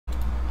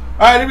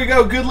right, here we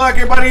go. Good luck,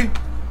 everybody.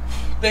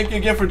 Thank you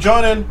again for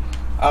joining.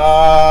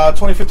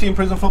 2015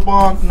 Prizm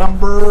Football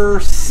number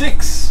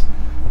 6.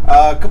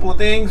 A couple of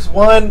things.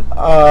 One,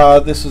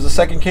 this is the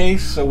second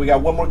case, so we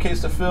got one more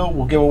case to fill.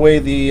 We'll give away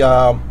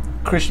the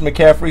Christian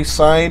McCaffrey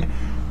signed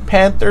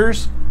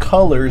Panthers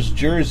colors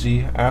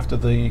jersey after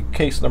the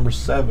case number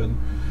 7.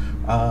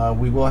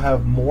 We will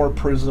have more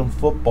Prizm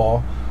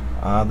Football.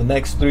 The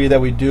next 3 that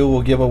we do,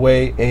 we'll give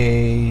away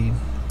I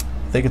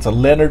think it's a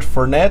Leonard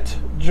Fournette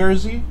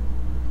jersey.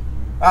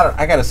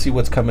 I gotta see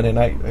what's coming in.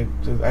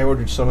 I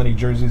ordered so many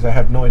jerseys, I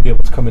have no idea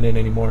what's coming in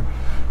anymore.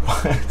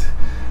 But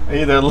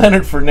either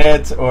Leonard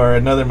Fournette or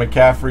another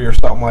McCaffrey or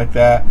something like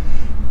that.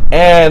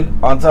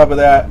 And on top of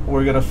that,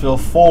 we're gonna fill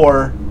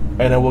 4, and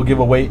then we'll give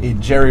away a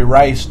Jerry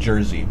Rice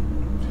jersey.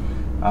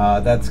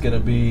 That's gonna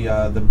be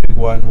the big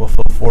one. We'll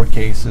fill 4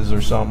 cases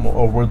or something,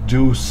 or we'll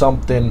do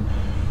something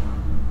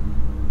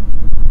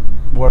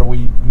where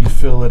we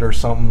fill it or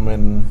something,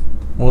 and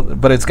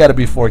but it's got to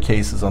be 4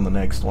 cases on the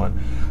next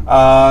one.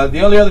 The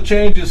only other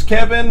change is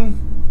Kevin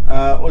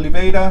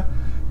Oliveira.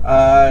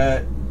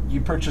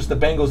 You purchased the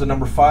Bengals at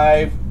number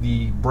 5.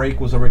 The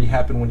break was already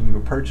happened when you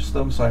purchased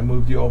them, so I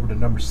moved you over to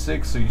number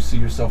 6, so you see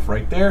yourself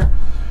right there.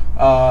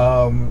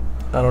 I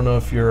don't know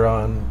if you're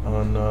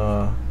on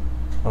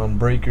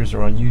Breakers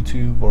or on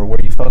YouTube or where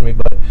you found me,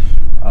 but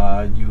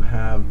you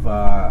have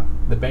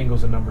the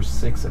Bengals at number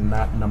 6 and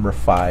not number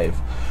 5.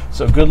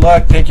 So good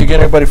luck. Thank you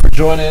again, everybody, for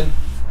joining.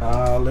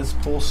 Let's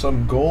pull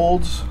some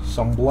golds,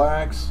 some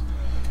blacks.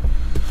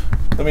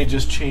 Let me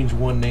just change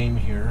one name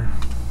here.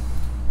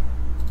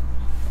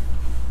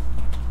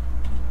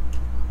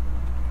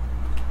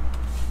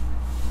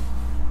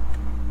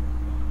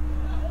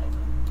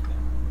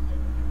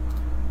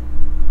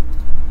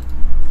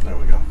 There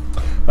we go.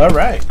 All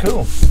right,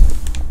 cool.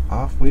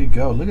 Off we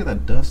go. Look at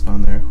that dust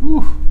on there.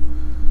 Whew.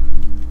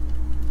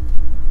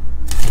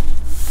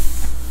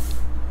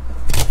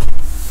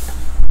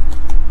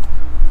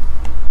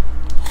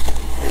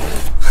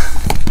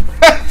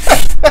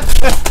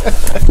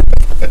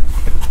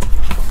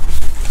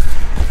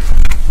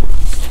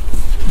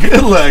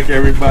 Good luck,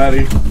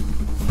 everybody.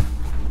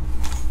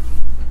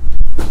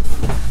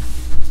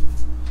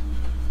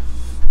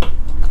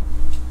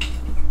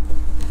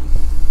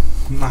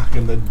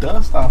 Knocking the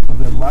dust off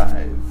of it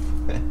live.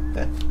 Let me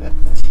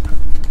just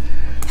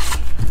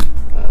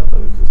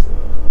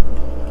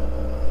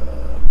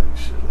make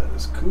sure that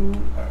is cool.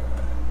 All right.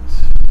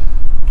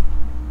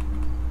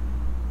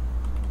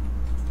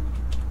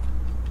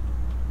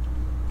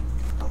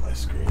 On my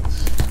screens.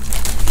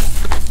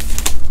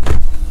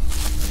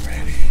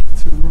 Ready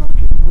to rock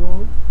and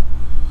roll.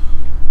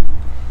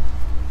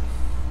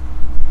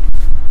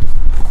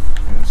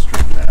 I'm gonna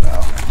straighten that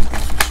out. I think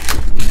I'm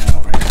straightening it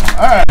out right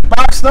now. All right,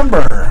 box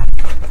number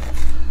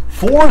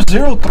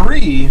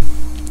 403.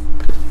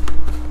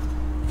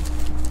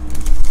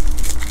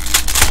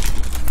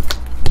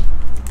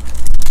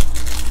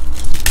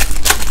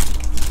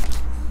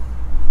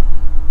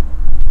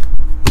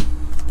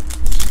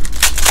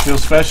 Feel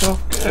special?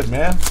 Good,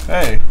 man.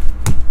 Hey.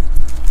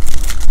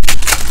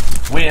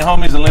 We ain't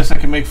homies unless I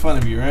can make fun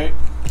of you, right?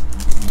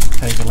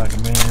 Take it like a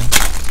man.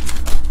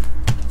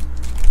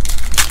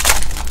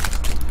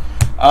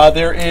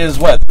 There is,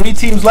 what, 3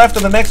 teams left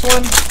in the next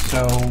one?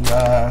 So,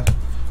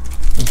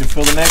 we can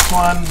fill the next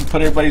one,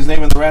 put everybody's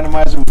name in the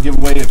randomizer. We'll give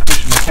away a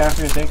Christian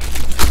McCaffrey, I think.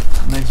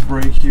 Next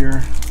break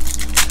here.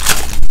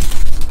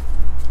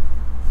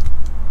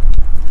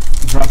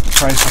 Drop the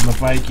price on the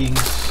Vikings.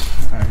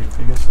 Alright,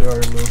 I guess they are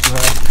a little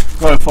dry.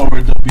 Going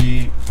forward, there'll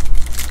be,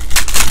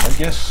 I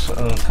guess,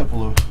 a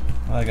couple of,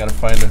 I gotta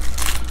find a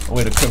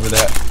way to cover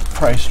that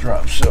price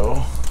drop.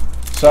 So,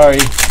 sorry,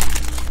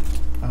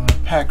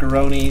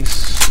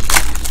 Packaronis.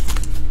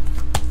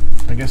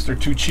 I guess they're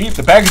too cheap.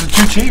 The packages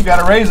are too cheap.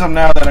 Gotta raise them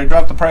now that I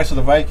dropped the price of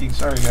the Vikings.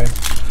 Sorry, guys.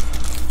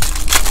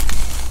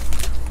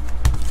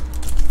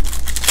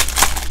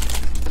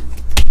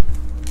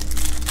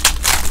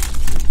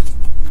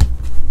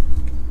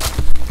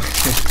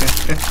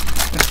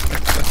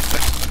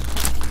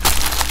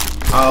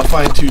 I'll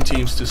find 2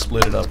 teams to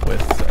split it up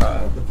with.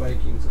 The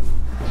Vikings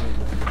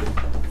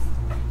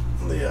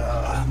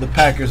and the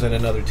Packers and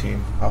another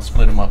team. I'll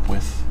split them up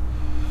with.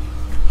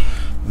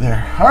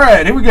 There. All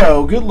right, here we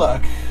go. Good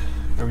luck.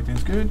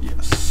 Everything's good?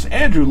 Yes.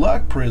 Andrew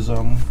Luck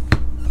Prizm.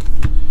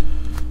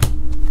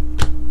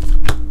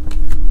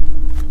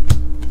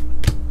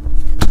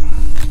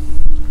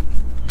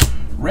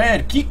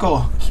 Red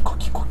Kiko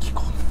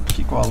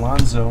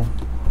Alonso.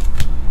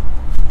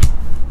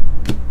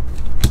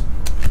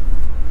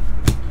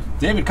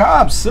 David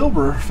Cobb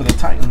silver for the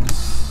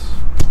Titans.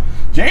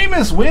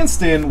 Jameis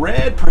Winston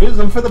red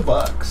Prizm for the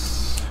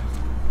Bucks.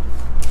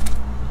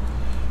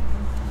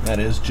 That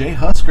is J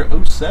Husker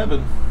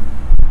 07.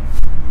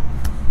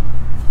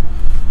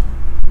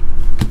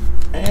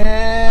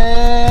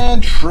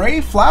 And Trey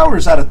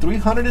Flowers out of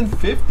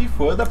 350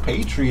 for the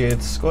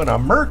Patriots. Going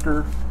on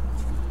Merker.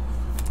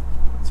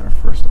 That's our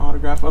first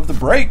autograph of the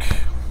break.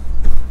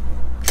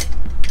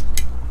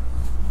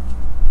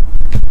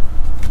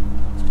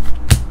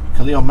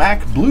 Khalil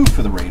Mack blue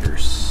for the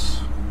Raiders.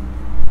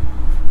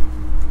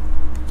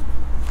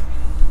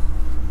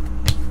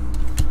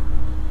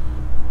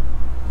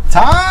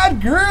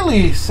 Todd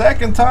Gurley.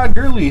 Second Todd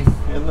Gurley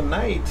in the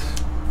night.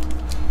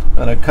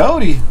 And a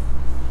Cody.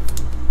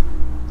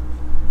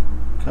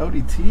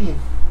 Cody T.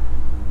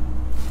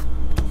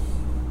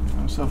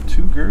 Himself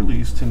 2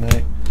 Gurleys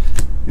tonight.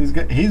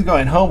 He's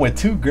going home with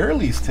 2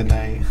 Gurleys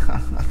tonight.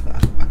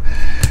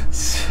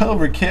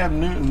 Silver Cam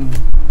Newton.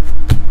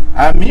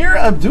 Amir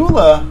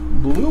Abdullah.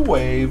 Blue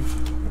Wave.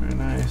 Very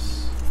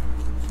nice.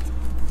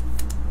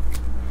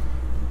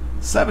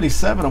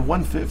 77 of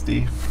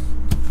 150.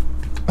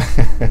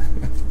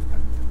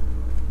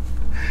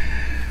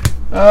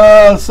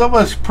 So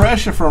much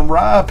pressure from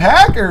Rob.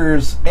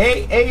 Packers.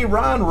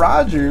 Ron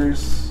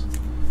Rodgers.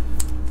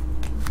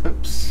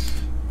 Oops.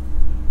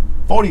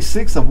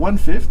 46 of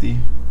 150.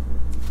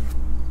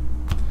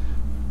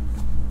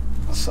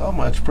 So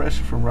much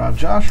pressure from Rob.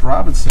 Josh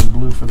Robinson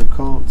blue for the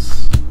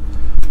Colts.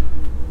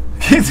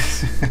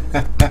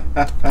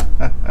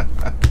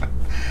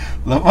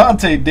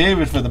 Levante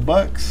David for the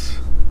Bucks.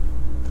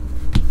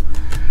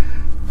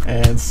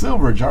 And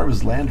silver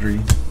Jarvis Landry.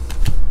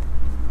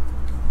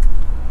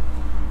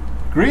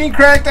 Green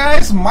cracked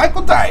ice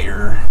Michael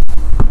Dyer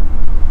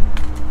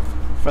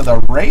for the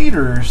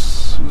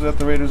Raiders. Who's got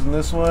the Raiders in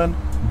this one?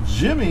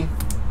 Jimmy.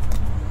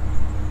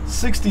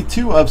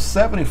 62 of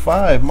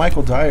 75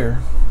 Michael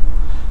Dyer.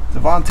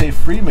 Devontae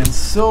Freeman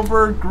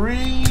silver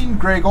green.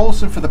 Greg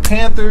Olsen for the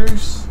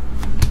Panthers.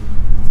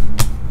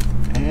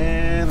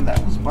 And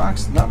that was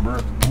box number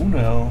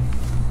 1.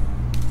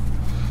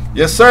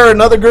 Yes, sir.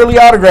 Another Gurley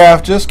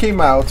autograph just came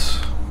out.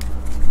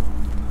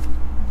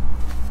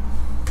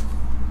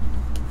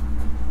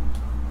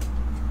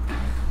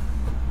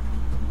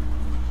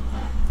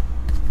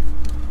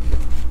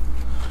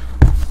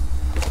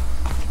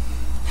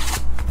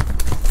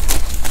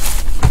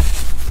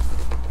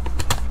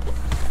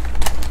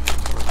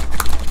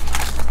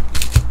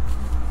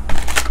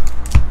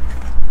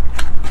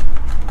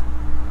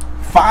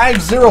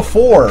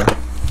 $504.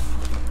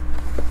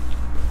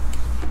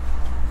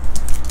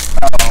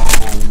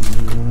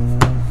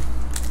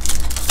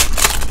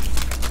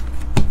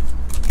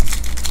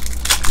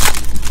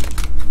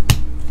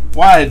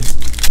 Why?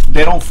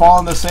 They don't fall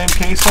in the same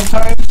case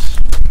sometimes?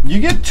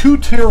 You get two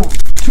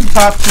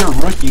top tier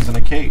rookies in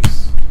a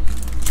case.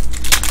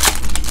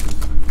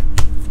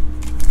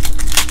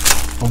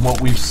 From what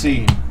we've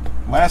seen.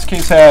 Last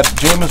case had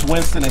Jameis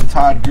Winston and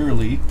Todd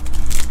Gurley.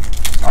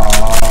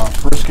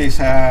 First case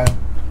had,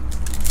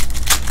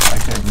 I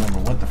can't remember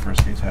what the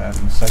first case had,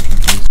 and the second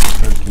case, the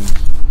third case.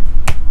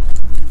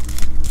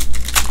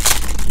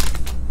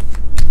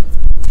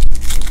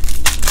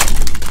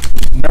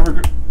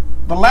 Never.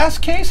 The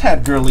last case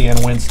had Gurley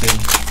and Winston.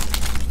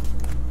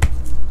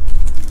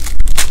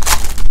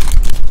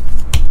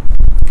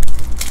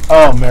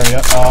 Oh,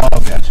 Marriott. Oh,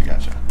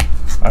 gotcha.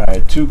 All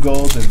right, 2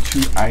 golds and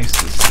 2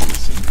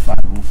 ices in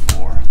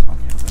 504.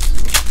 Okay, let's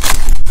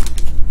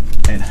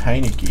see. And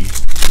Heineke.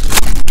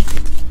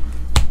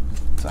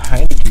 It's a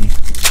Heineke.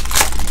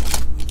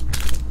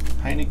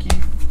 Heineke?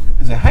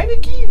 Is it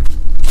Heineke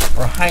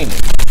or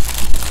Heineke?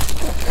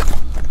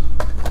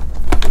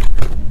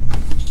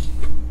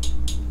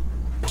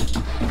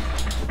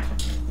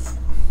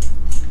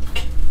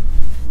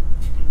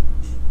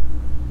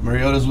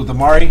 Mariota's with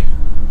Amari.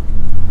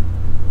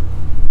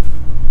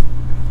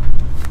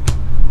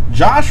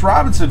 Josh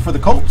Robinson for the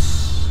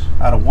Colts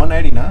out of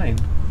 199.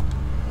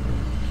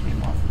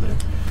 Came off of there.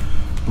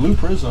 Blue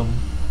Prizm.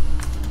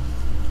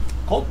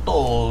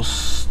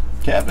 Colts.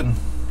 Kevin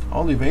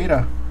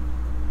Oliveira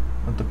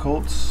with the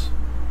Colts.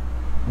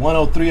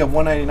 103 of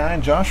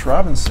 199. Josh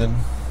Robinson.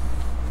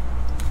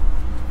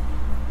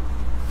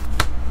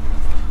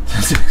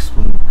 Does it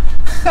explode?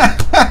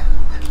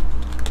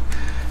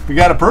 We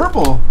got a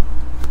purple.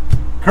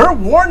 Kurt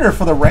Warner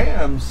for the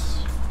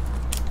Rams.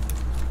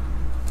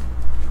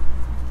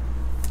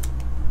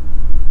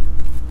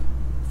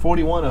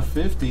 $41 of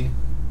 50.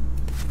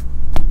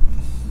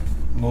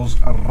 Los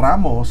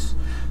Ramos.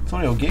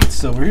 Antonio Gates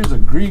silver. Here's a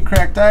green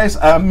cracked ice.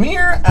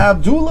 Amir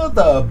Abdullah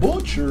the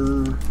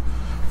Butcher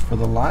for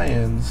the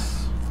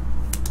Lions.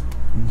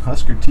 And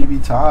Husker TV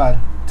Todd.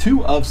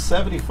 2 of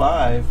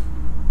 75.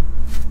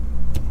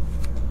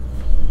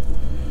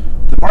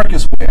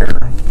 DeMarcus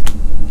Ware.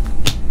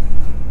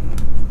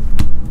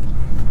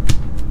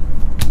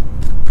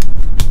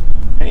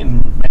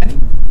 Peyton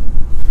Manning.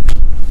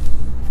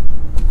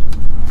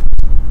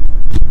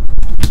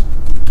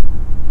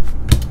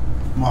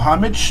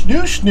 Mohamed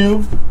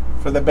Shnu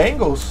for the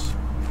Bengals.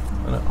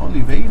 And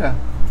Oliveira.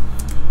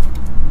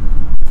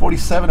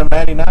 47 of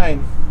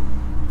 99.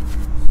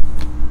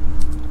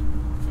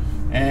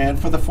 And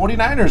for the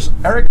 49ers,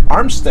 Eric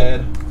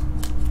Armstead.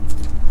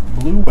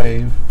 Blue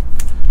Wave.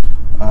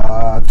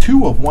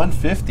 2 of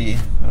 150.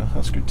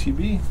 Husker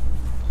TB.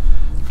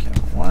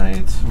 Kevin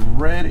White.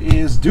 Red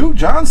is Duke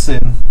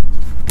Johnson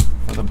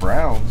for the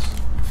Browns.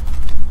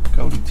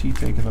 Cody T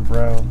taking the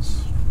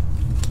Browns.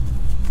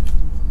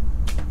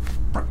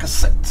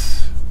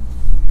 Percocet.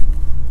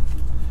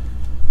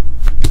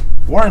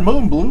 Warren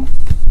Moon blue.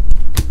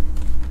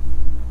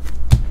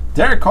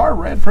 Derek Carr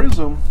red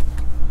Prizm.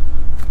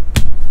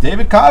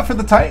 David Cobb for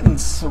the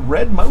Titans.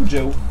 Red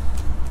Mojo.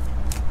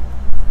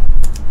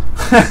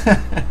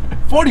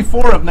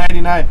 44 of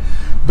 99.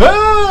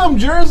 Boom!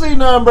 Jersey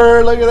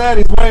number. Look at that.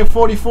 He's wearing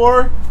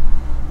 44.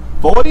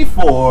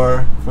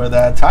 44 for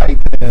the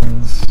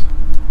Titans.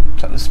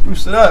 Trying to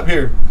spruce it up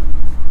here.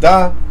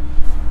 Duh.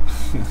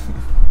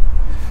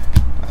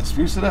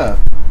 Spruce it up.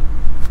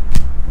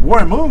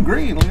 Warren Moon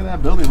Green. Look at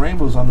that. Building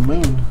rainbows on the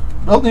moon.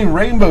 Building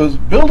rainbows.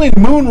 Building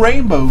moon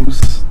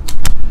rainbows.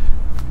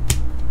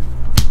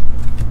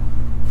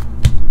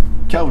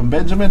 Kelvin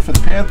Benjamin for the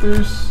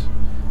Panthers.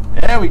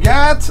 And we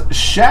got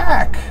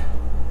Shaq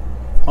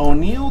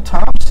O'Neal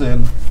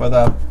Thompson for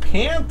the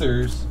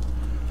Panthers.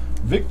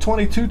 Vic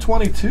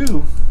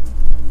 2222.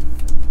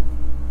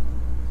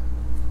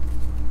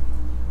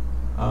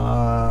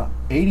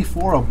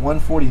 84 of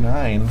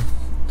 149.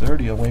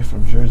 30 away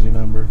from jersey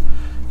number.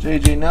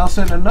 J.J.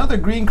 Nelson. Another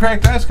green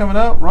cracked ice coming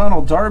out.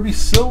 Ronald Darby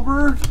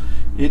silver.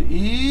 It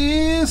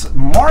is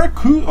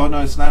Marcus. Oh,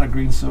 no, it's not a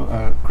green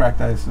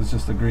cracked ice. It's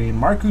just a green.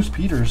 Marcus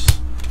Peters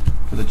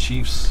for the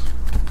Chiefs.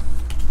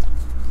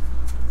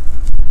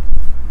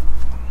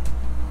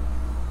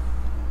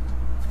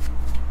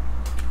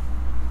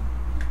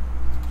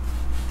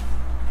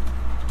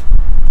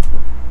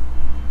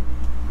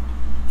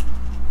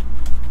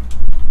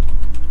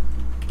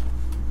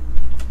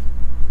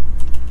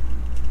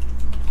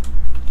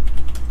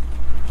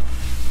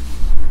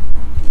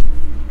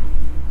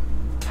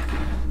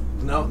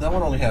 No, that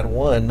one only had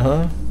one,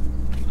 huh?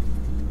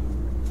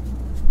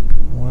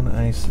 One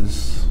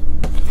ISIS.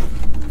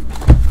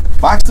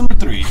 Box number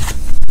 3.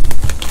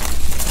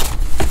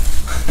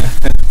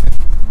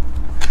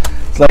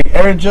 It's like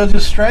Aaron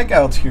Judge's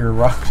strikeouts here,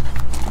 Rob.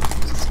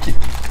 Just kidding.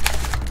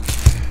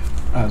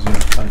 I was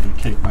gonna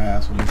kick my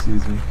ass when he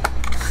sees me.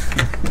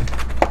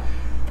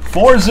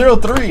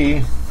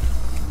 403.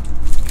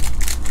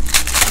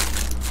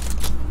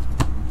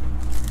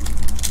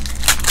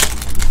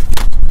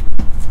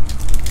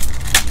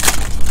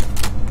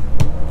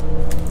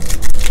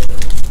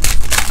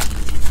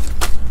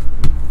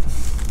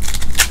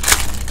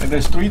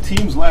 There's 3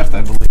 teams left,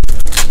 I believe,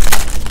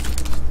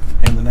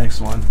 in the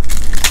next one.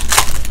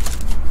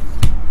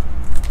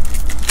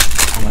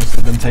 Unless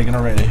they've been taken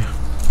already.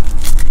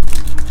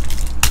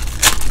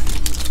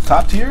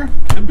 Top tier?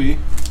 Could be.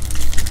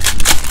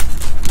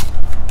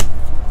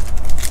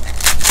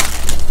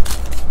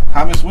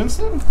 Jameis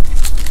Winston?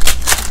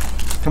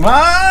 Come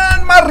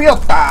on,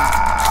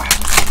 Mariota!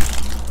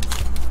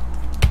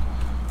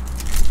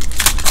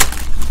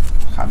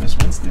 Jameis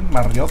Winston,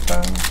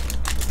 Mariota.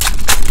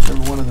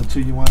 Whichever one of the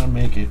 2 you want to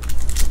make it.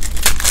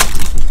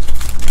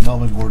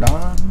 Melvin Gordon.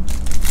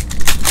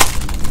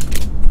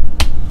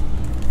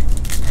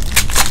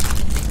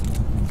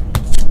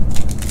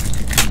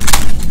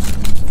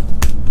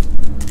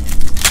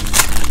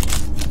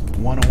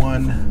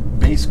 #101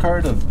 base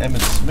card of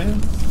Emmitt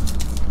Smith.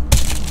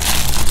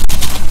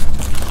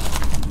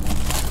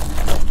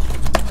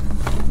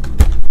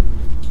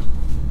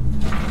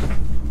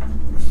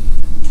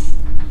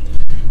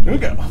 Here we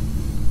go.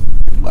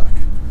 Good luck.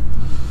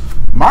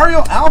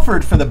 Mario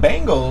Alford for the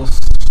Bengals.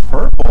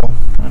 Purple.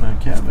 And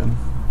Kevin.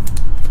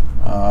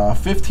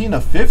 15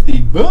 of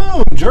 50.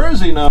 Boom!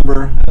 Jersey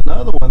number.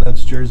 Another one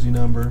that's jersey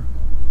number.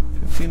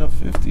 15 of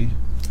 50.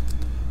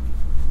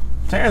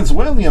 Terrence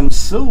Williams,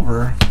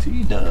 silver.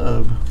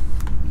 T-Dub.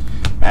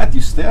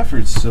 Matthew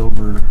Stafford,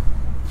 silver.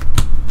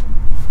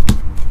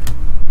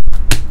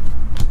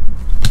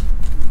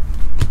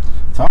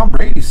 Tom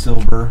Brady,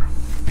 silver.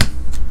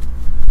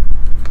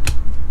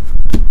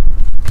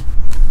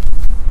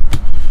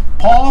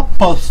 Paul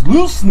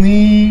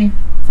Posluszny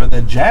for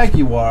the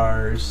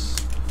Jaguars.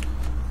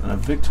 And a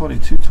Vic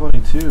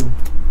 2222.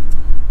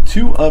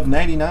 2 of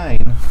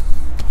 99.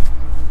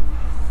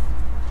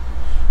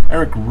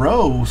 Eric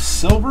Rowe,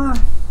 silver.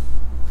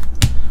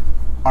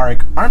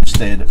 Arik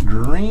Armstead,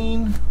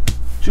 green.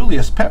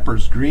 Julius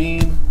Peppers,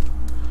 green.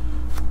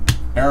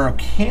 Eric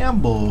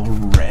Campbell,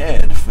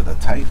 red for the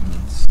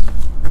Titans.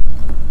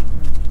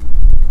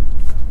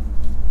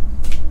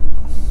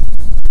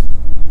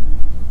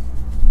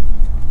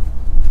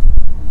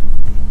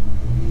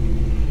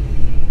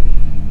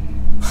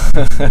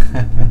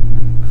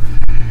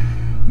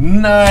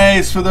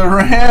 Nice for the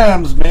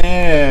Rams,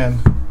 man.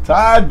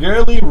 Todd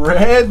Gurley,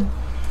 red.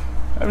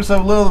 Have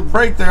yourself a little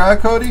break there, huh,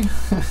 Cody?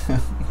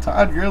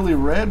 Todd Gurley,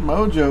 red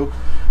mojo.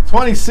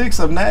 26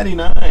 of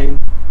 99.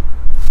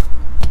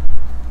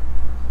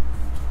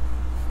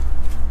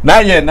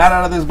 Not yet, not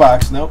out of this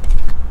box, nope.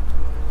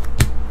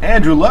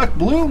 Andrew Luck,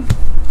 blue.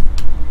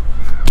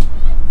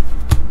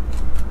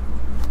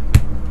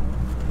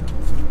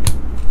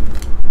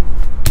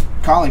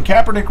 Colin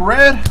Kaepernick,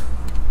 red.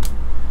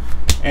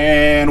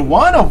 And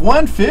 1 of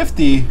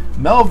 150,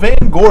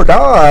 Melvin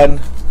Gordon.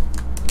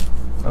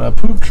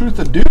 Poop Truth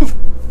of Duke.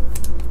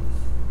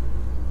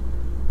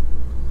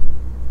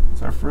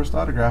 It's our first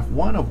autograph.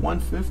 1 of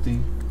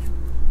 150.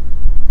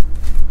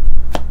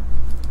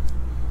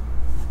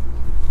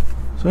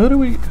 So who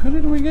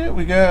did we get?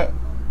 We got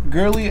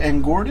Gurley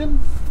and Gordon.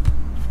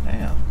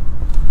 Damn.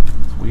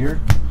 That's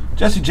weird.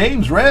 Jesse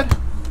James, red.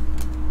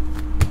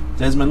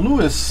 Desmond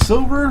Lewis,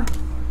 silver.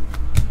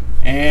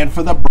 And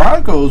for the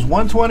Broncos,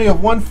 120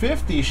 of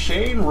 150,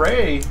 Shane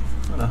Ray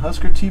on a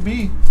Husker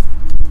TB.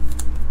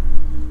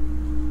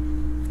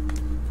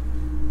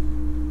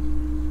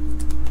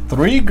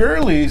 Three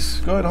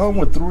girlies. Going home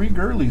with three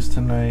girlies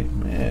tonight.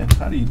 Man,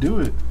 how do you do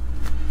it?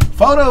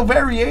 Photo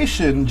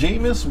variation,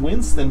 Jameis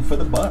Winston for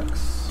the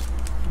Bucks.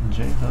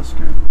 J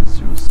Husker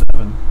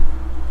 07.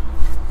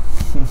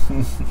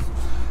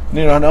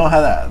 You don't know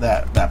how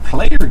that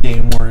player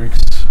game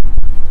works.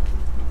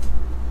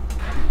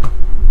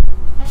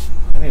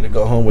 I need to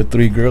go home with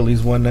three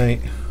girlies one night.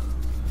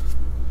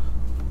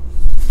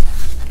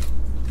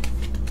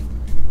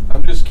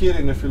 I'm just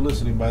kidding if you're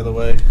listening, by the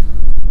way.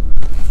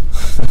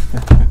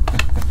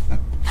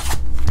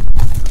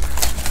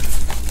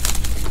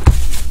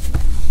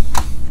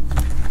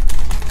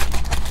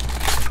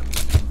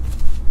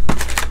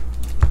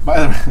 By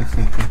the way,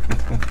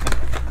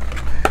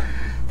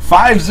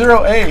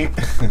 508.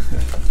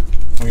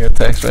 We got a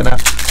text right now.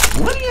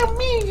 What do you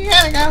mean you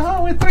gotta go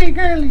home with three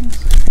girlies?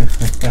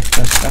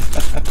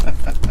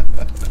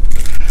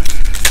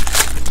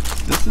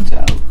 Just a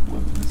joke,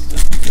 women. It's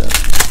just a joke.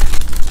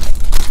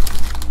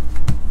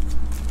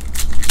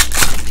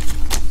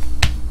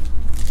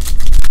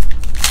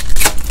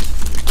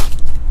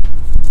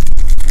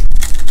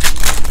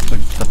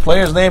 The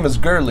player's name is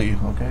Gurley,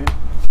 okay?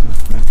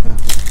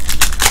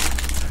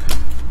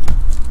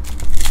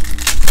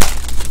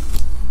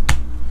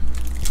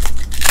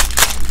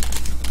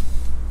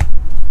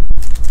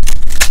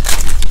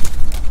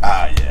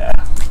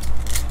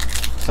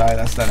 Sorry,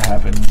 that's not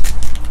happening.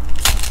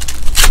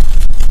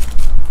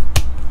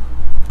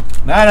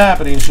 Not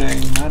happening,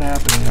 Shane. Not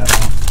happening at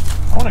all.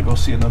 I want to go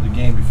see another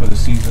game before the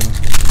season,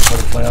 before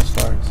the playoff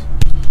starts.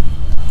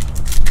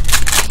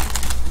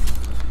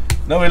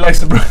 Nobody likes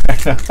the Brewers.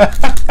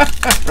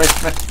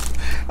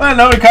 Well,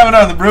 nobody coming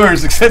on the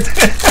Brewers except.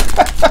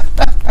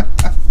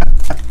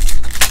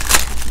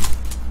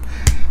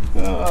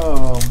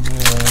 Oh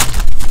man.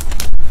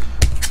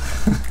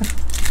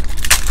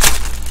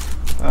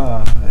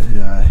 Oh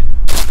yeah.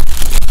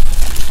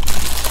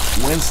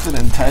 Winston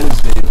and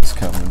Titus Davis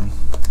coming.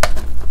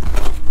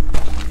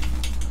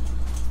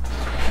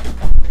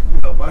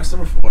 Oh, box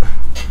number 4.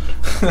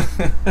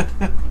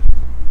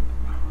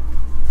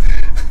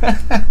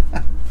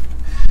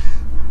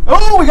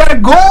 Oh, we got a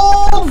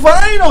gold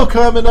vinyl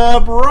coming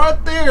up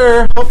right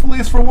there. Hopefully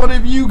it's for one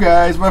of you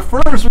guys. But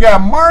first, we got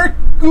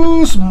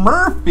Marcus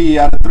Murphy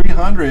out of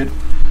 300.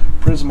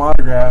 Prizm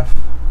autograph.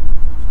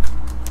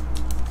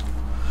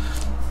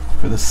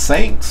 For the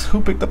Saints, who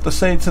picked up the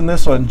Saints in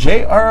this one?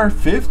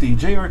 JRT50,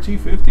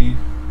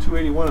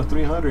 281 of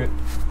 300.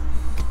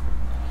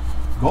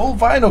 Gold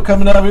vinyl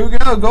coming up. Here we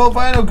go. Gold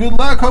vinyl. Good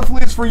luck.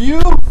 Hopefully it's for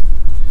you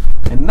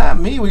and not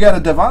me. We got a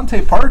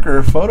Devontae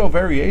Parker photo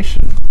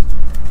variation.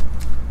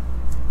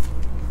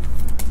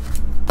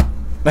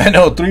 I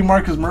know, 3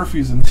 Marcus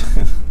Murphys.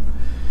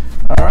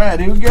 All right,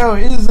 here we go.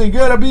 Is it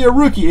going to be a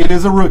rookie? It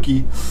is a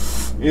rookie.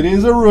 It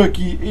is a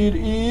rookie. It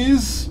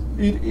is.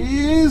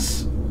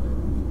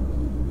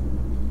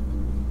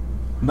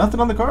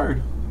 Nothing on the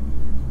card.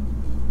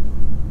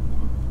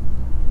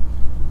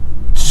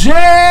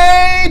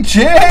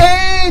 J.J.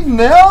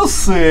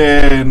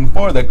 Nelson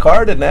for the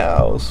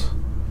Cardinals.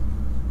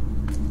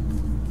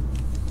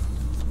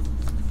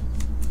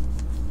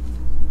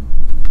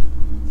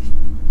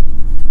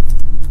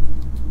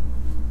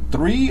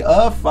 Three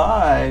of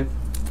 5.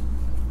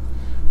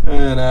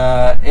 And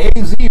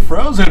AZ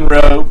Frozen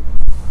Rope.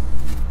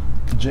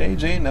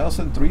 J.J.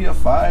 Nelson, 3 of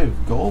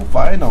 5. Gold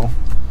vinyl.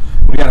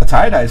 We got a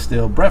tie-dye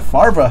still. Brett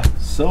Favre,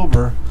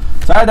 silver.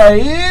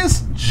 Tie-dye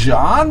is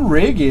John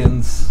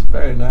Riggins.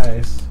 Very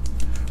nice.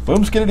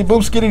 Boom, skiddity,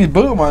 boom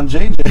on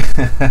JJ.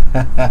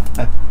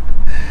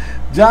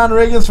 John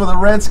Riggins for the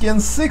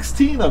Redskins,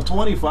 16 of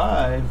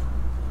 25.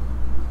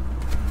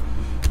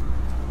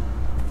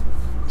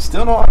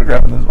 Still no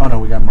autograph in this. Oh, no,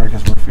 we got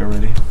Marcus Murphy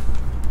already.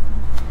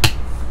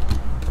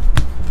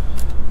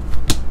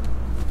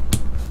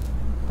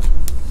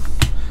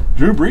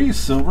 Drew Brees,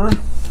 silver.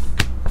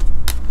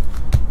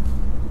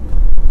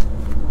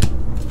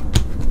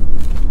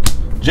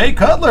 Jay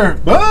Cutler,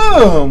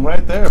 boom,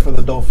 right there for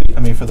the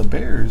for the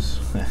Bears.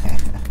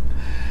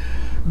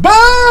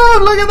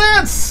 Boom! Look at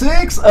that,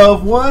 6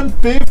 of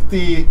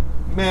 150.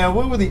 Man,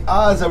 what were the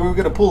odds that we were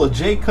gonna pull a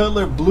Jay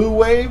Cutler blue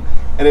wave,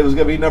 and it was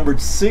gonna be numbered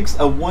 6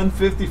 of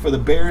 150 for the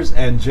Bears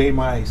and Jay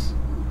Mice?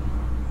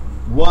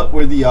 What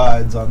were the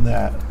odds on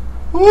that?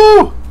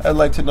 Woo! I'd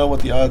like to know what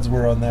the odds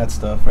were on that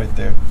stuff right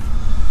there.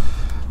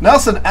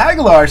 Nelson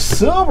Aguilar,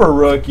 silver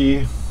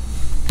rookie.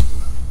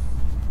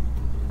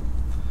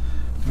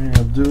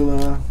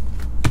 Abdullah,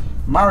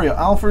 Mario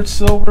Alford,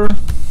 silver,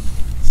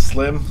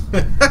 slim.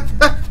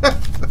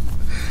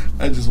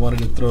 I just wanted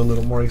to throw a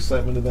little more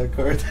excitement to that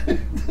card.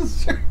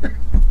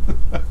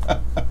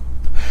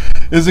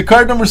 Is it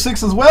card number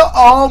 6 as well?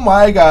 Oh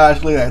my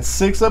gosh, look at that.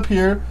 6 up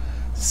here,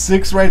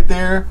 6 right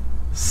there,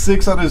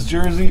 6 on his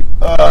jersey.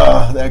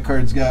 That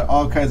card's got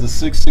all kinds of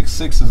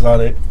 666s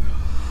on it.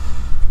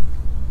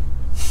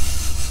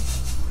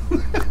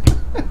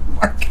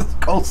 Marcus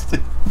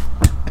Colston.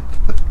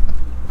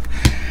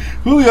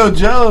 Julio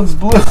Jones,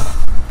 blue.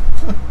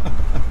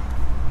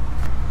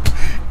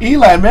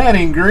 Eli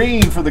Manning,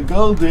 green for the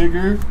Gold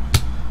Digger.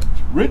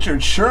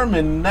 Richard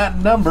Sherman, not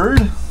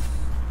numbered.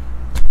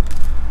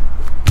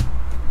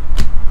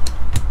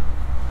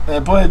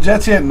 Boy,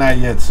 Jets yet? Not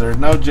yet, sir.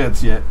 No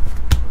Jets yet.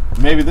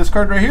 Maybe this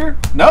card right here?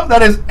 Nope,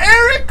 that is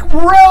Eric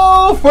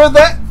Rowe for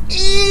the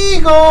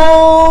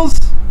Eagles.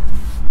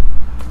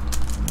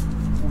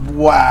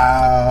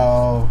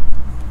 Wow.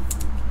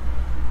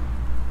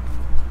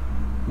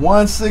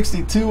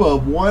 162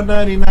 of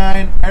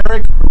 199.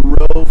 Eric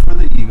Rowe for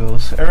the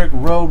Eagles. Eric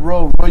Rowe,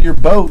 row your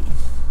boat.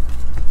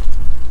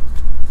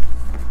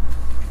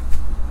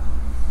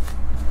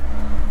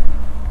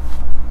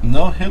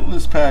 No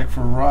hitless pack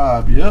for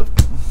Rob. Yep.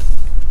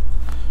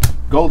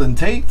 Golden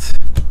Tate.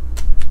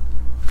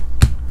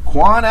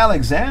 Quan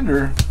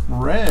Alexander,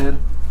 red.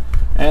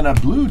 And a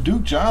blue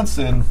Duke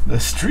Johnson. The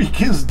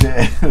streak is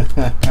dead.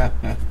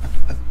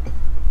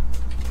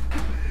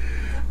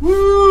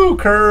 Woo,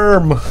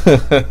 Kerm.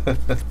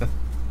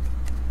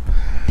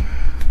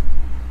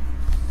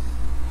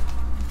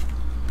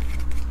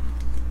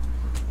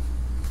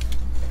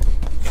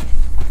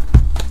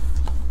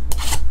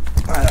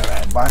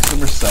 Alright, box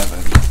number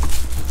 7.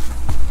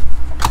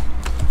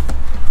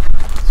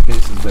 This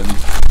case has been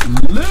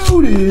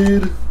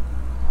loaded.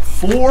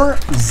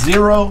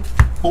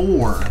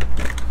 404.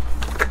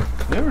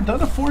 Have we ever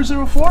done a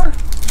 404? I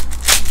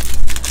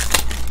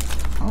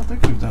don't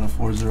think we've done a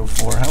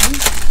 404, have we?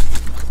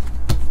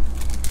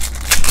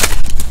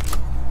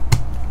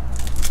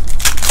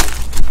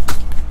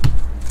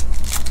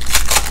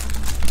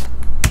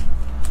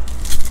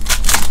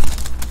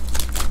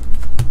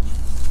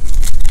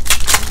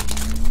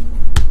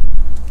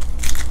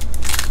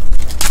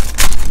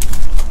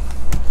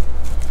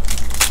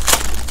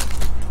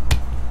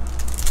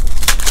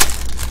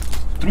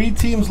 3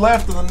 teams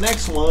left in the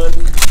next one.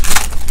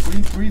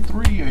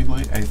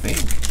 3-3-3, I think.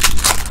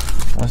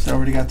 Unless they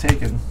already got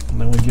taken.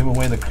 And then we give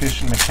away the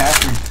Christian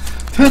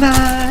McCaffrey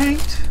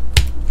tonight.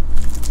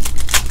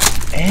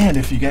 And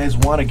if you guys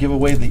want to give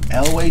away the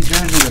Elway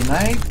jersey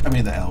tonight,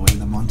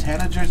 the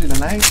Montana jersey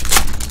tonight,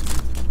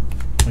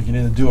 we can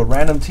either do a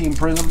random team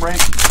Prizm break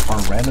or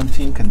random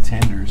team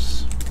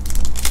contenders.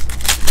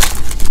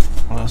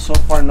 So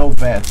far, no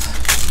vets.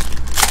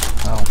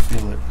 I don't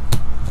feel it.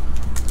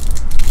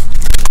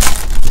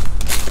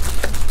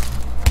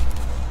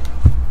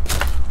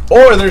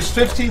 Or there's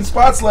 15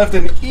 spots left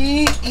in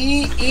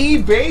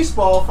EEE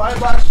Baseball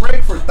 5-box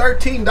break for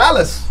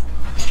 $13.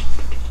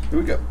 Here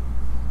we go.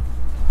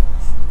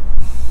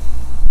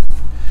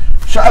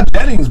 Shaw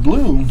Jennings,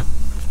 blue.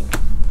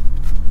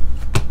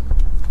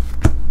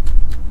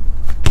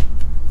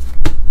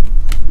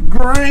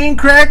 Green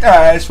cracked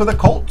eyes for the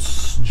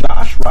Colts.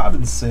 Josh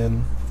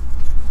Robinson.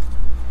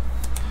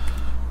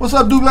 What's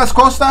up, Douglas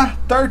Costa?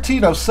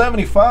 13 of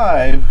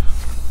 75.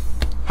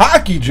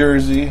 Hockey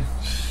jersey.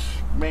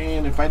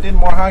 Man, if I did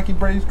more hockey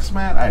breaks,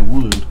 man, I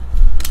would.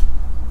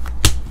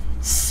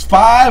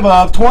 5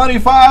 of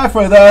 25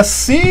 for the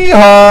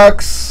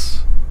Seahawks.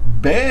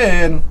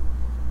 Ben.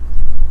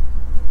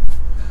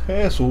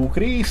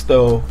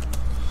 Jesucristo.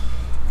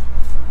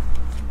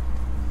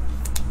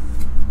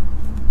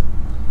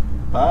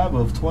 5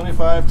 of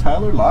 25,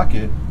 Tyler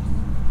Lockett.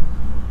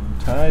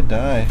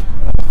 Tie-dye.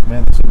 Oh,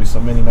 man, there's going to be so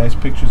many nice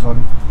pictures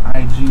on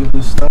IG of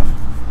this stuff.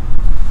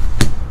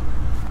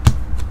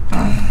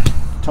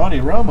 Tony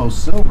Romo,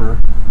 silver.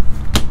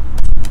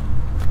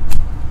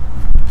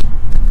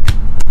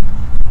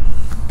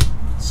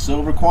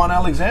 Silver Quan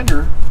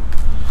Alexander.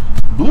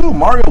 Blue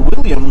Mario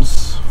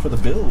Williams for the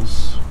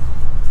Bills.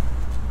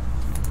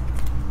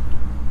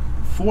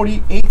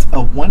 48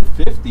 of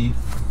 150.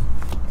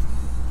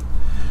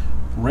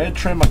 Red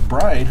Trey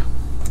McBride.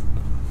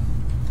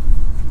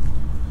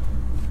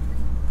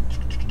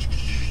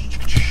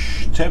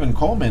 Tevin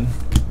Coleman.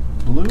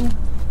 Blue.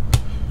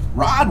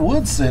 Rod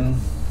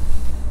Woodson.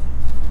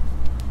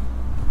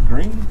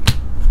 Green.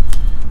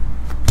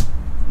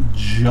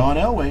 John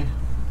Elway.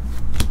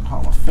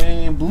 Hall of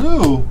Fame.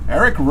 Blue.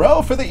 Eric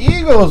Rowe for the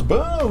Eagles.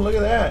 Boom. Look at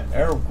that.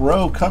 Eric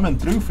Rowe coming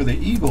through for the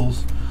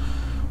Eagles.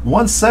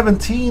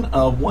 117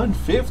 of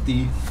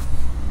 150.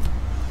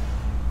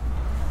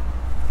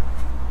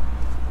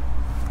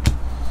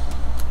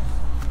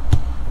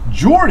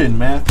 Jordan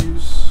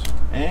Matthews.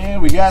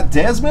 And we got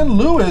Desmond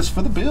Lewis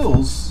for the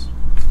Bills.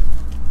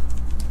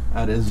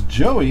 That is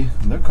Joey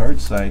in their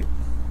card site.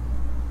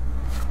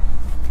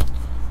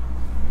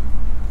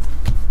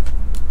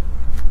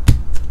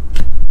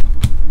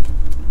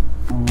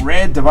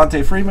 Red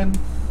Devontae Freeman.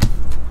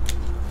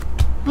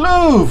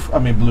 Blue.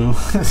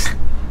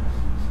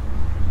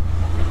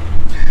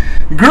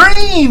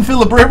 Green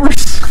Phillip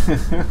Rivers.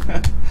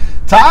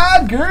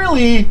 Todd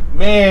Gurley.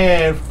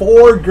 Man,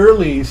 4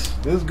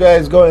 Gurleys. This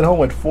guy's going home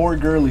with 4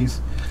 Gurleys.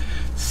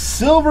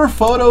 Silver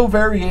photo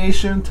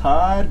variation,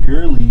 Todd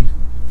Gurley.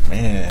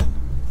 Man,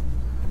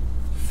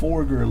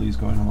 4 Gurleys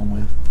going home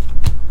with.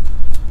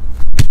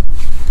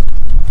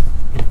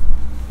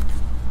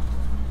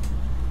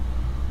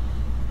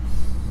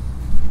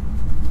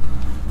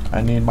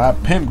 I need my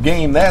pimp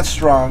game that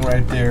strong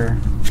right there.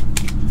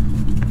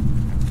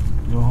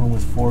 Go home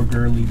with 4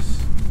 girlies.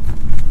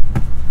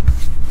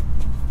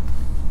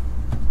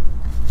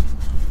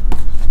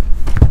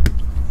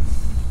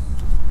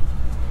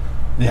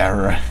 Yeah,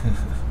 right.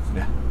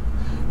 Yeah.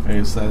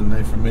 Very sad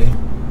night for me.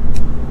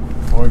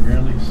 4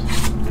 girlies.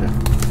 Yeah.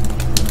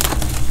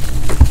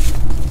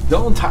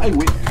 Don't tie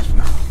with.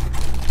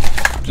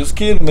 Just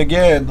kidding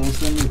again. Don't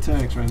send me a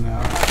text right now.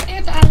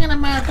 You're talking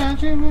about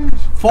that, you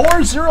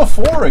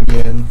 404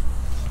 again.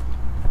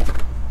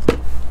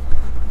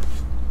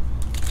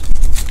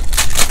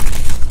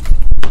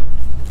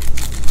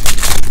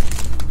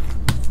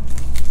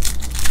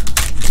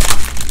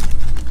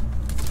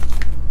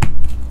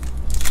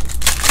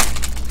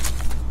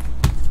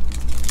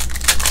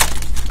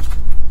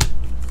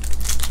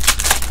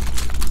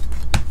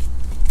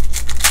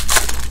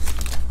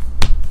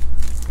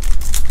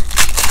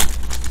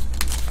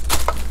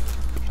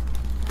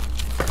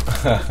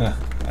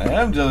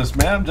 I am jealous,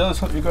 man. I'm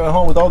jealous you're going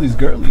home with all these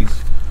girlies.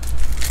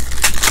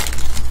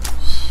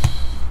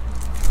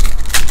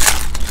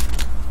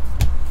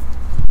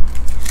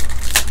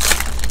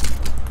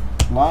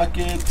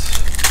 Lockett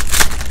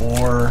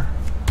or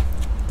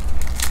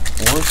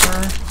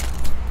Orther.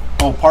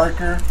 Oh,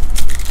 Parker.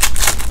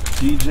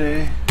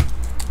 DJ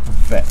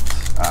Vet.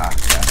 Ah,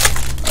 yeah.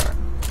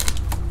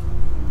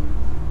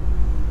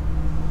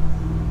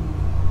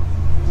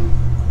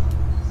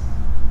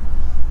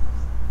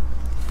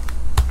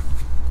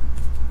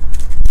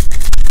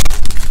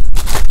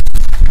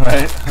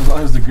 Right? As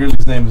long as the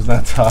girlie's name is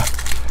not top.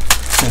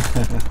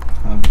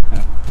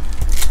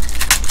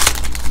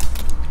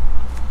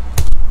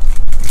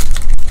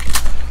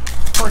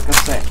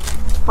 Percocet.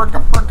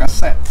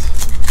 Percocet.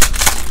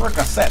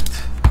 Percocet.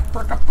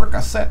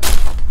 Percocet.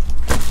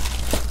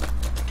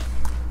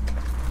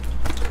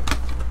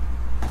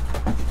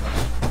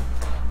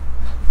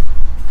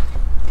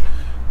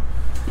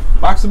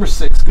 Box number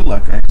 6. Good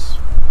luck, guys.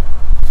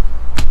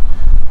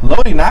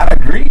 Loading out of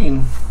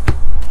green.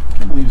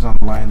 Can't believe he's on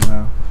the line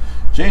now.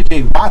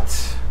 J.J.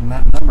 Watt,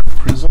 not number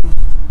Prizm.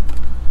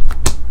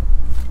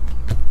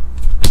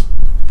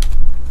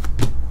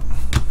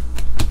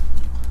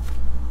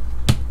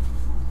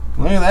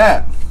 Look at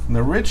that.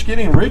 The rich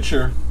getting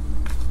richer.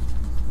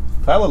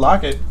 Tyler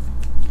Lockett.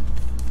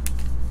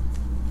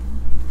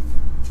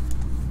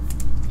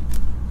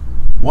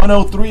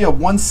 .103 of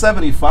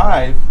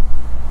 175.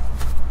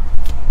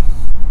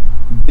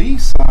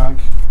 D-Song.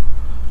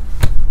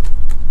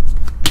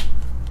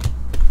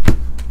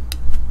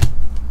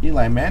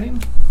 Eli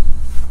Manning.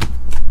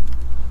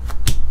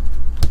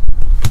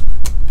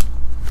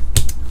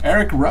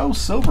 Eric Rowe,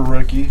 silver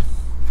rookie.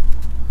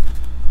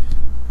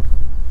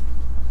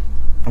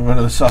 I'm going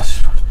to the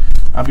sauce.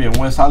 I'll be in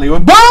West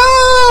Hollywood. Boom!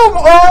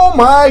 Oh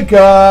my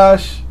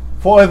gosh.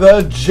 For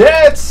the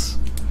Jets.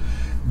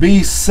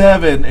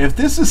 B7. If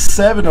this is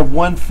 7 of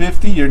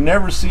 150, you're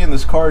never seeing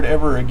this card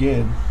ever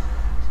again.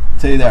 I'll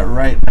tell you that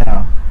right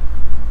now.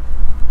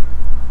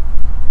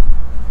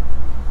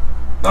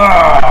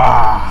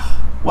 Ah.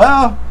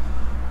 Well,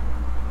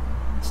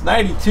 it's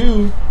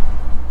 92.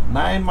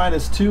 9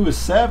 minus 2 is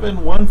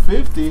 7.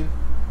 150.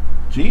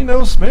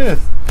 Geno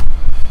Smith.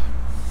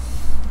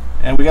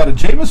 And we got a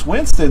Jameis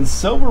Winston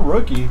silver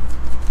rookie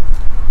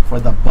for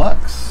the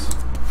Bucks.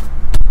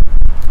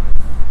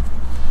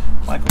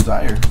 Michael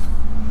Dyer.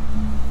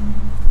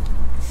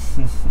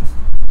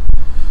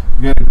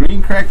 We got a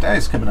green cracked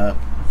ice coming up.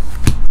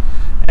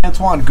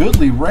 Antoine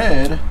Goodley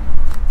red.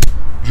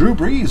 Drew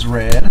Brees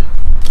red.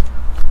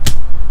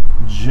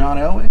 John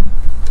Elway.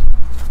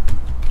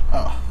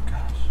 Oh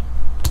gosh.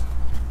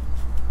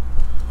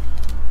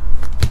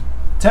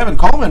 Tevin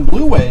Coleman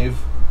blue wave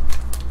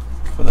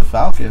for the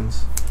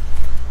Falcons.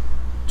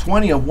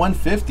 20 of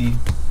 150.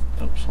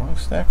 Oops, long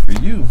stack for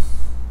you.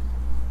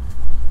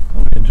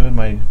 Hope you enjoyed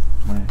my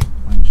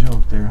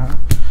joke there, huh?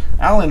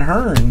 Alan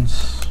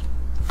Hearns.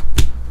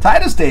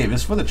 Titus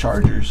Davis for the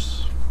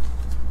Chargers.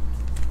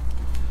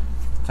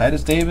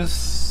 Titus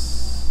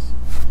Davis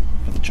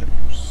for the Chargers.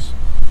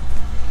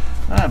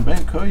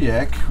 Ben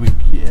Koyak. We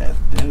get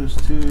those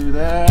two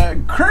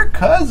there. Kirk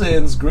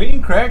Cousins.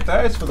 Green cracked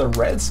ice for the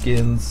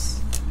Redskins.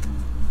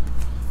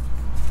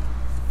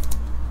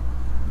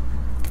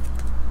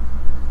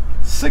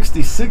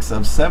 .66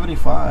 of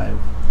 75.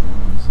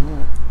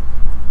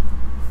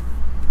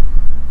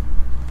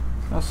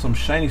 That's some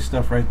shiny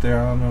stuff right there.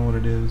 I don't know what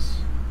it is.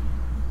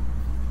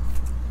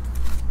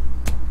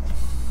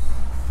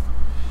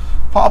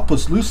 Paul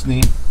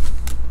Puslusny.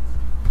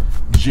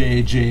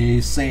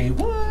 JJ say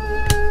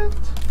what?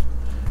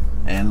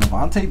 And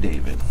Levante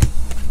David.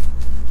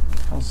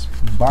 That was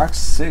box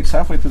 6,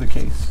 halfway through the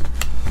case.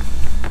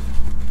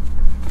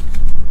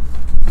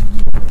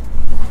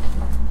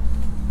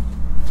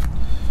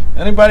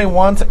 Anybody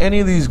want any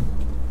of these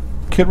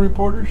kid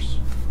reporters?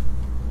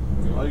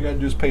 All you gotta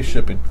do is pay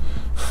shipping.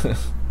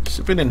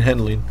 Shipping and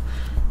handling.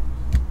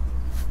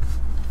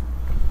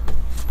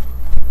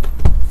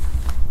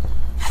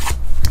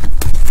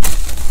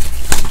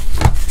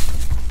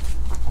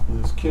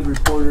 These kid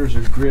reporters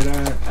are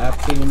gridiron app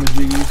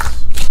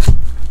thingamajiggies.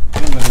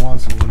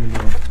 possible. Let me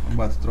know. I'm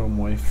about to throw them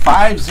away.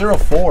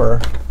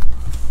 504.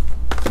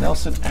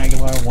 Nelson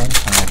Aguilar 1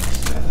 time.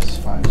 Says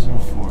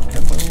 504.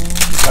 Kaboom.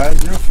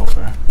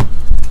 504.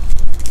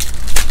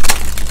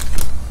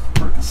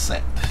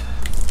 Percocet.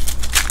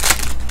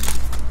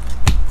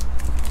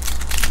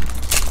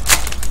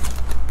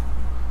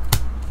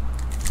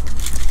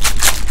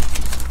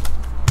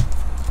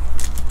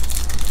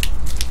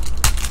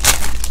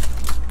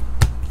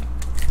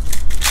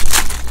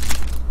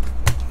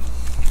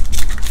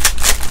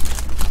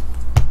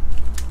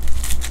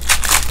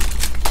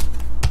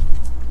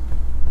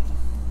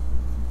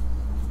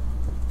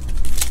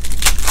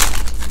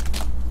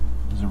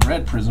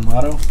 Red Prizm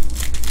auto.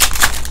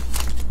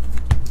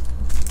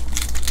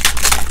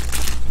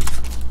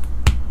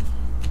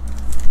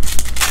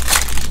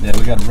 Yeah,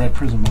 we got a red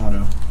Prizm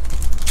auto.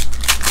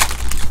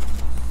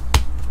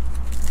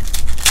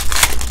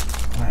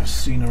 I've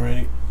seen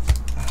already.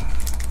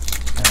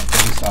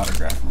 Base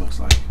autograph, it looks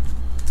like.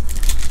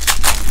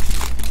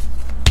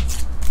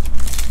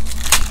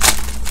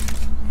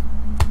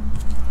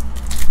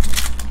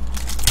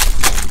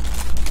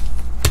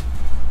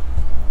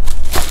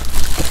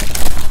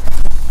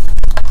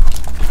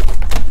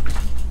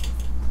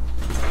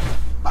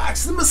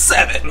 Number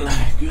 7.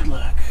 Good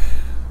luck.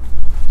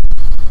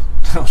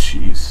 Oh,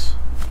 jeez.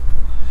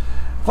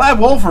 Clive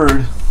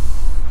Wolford.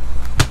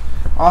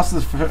 Austin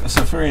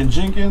Safarian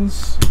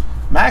Jenkins.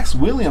 Max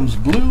Williams,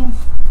 blue.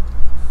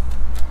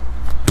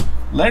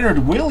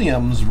 Leonard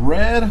Williams,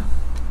 red.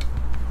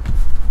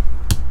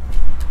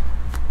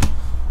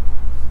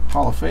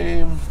 Hall of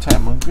Fame. Ty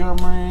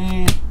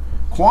Montgomery.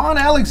 Quan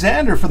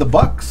Alexander for the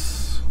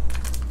Bucks.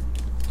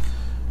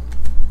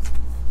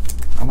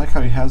 I like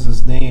how he has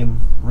his name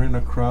written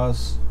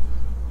across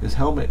his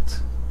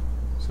helmet,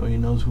 so he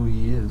knows who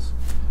he is.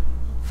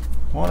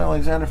 Quan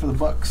Alexander for the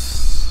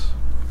Bucks.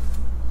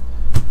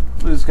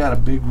 He's got a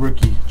big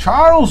rookie.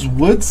 Charles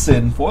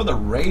Woodson for the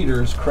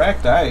Raiders.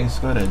 Cracked ice.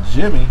 Go to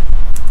Jimmy.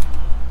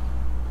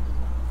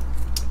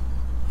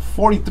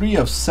 43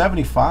 of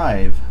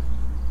 75.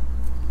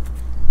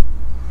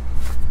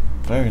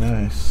 Very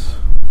nice.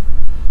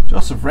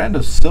 Joseph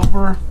Randall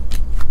silver.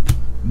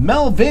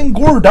 Melvin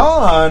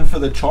Gordon for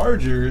the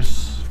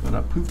Chargers.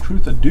 Gonna poop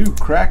truth and Duke.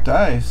 Cracked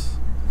ice.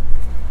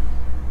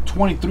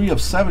 23 of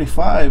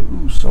 75.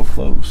 Ooh, so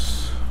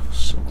close.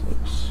 So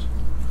close.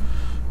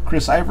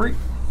 Chris Ivory.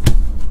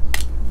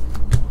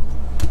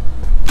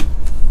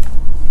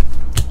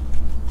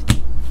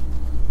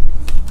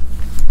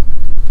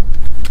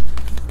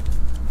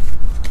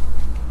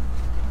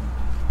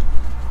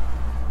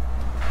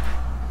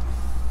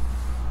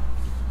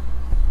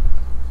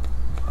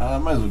 I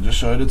might as well just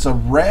show it. It's a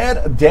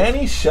red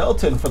Danny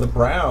Shelton for the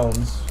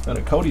Browns and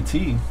a Cody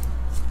T.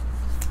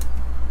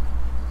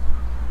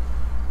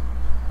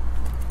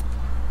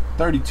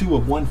 32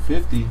 of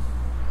 150.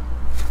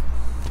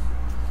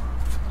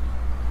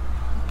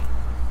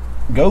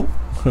 GOAT?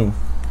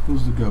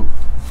 Who's the GOAT?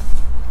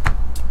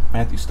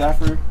 Matthew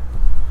Stafford.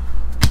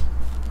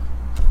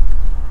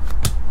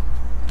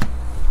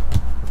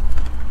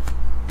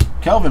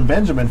 Kelvin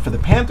Benjamin for the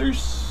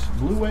Panthers.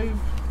 Blue Wave.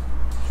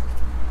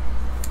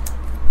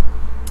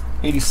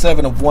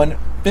 87 of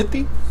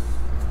 150.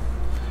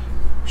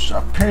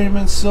 Rashad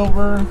Perryman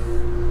silver.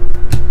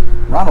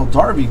 Ronald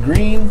Darby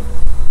green.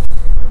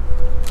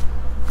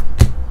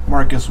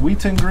 Marcus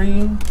Wheaton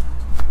green.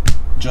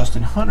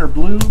 Justin Hunter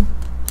blue.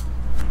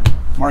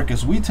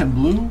 Marcus Wheaton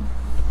blue.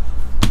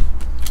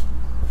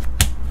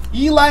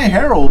 Eli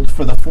Harold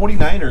for the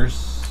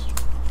 49ers.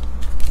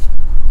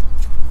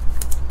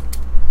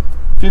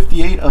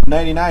 58 of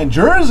 99.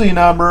 Jersey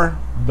number.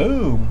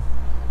 Boom.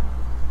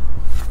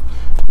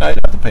 No, you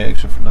don't have to pay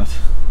extra for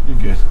nothing. You're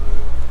good.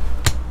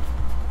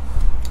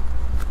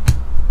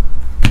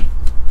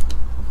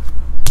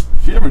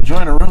 If you ever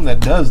join a room that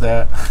does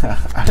that,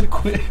 I'd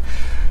quit.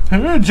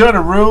 Have you ever joined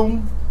a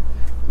room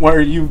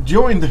where you've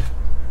joined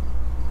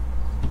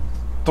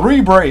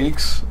 3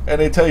 breaks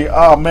and they tell you,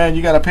 oh man,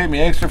 you got to pay me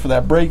extra for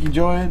that break you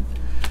joined?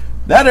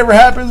 That ever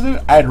happens,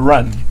 dude? I'd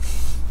run.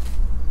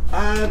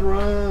 I'd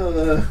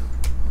run.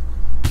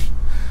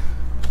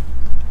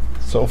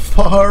 So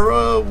far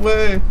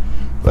away.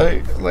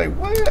 Like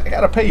what? I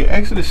gotta pay you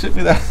extra to ship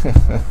me that?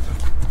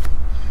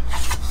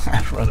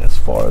 I'd run as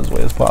far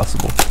away as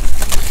possible.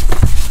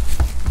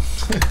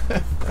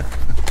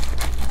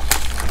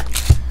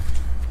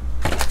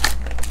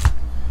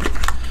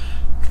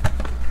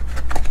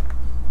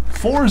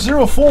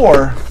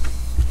 404.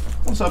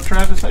 What's up,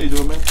 Travis? How you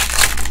doing, man?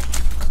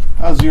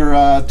 How's your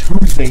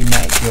Tuesday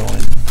night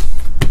going?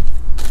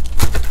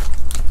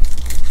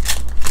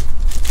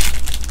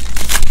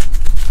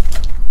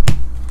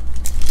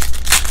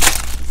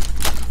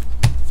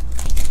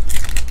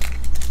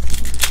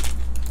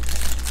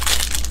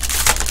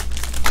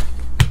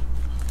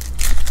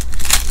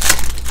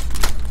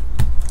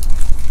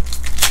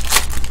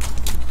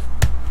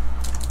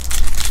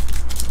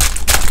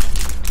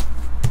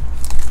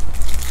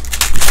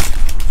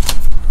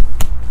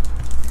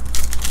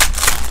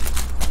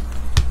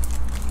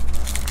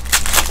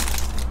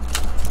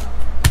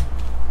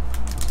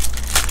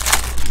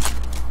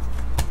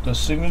 The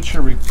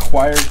signature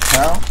required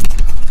count.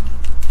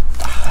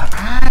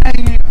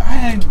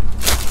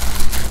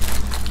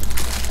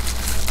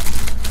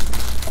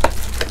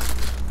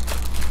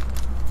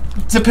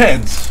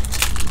 Depends.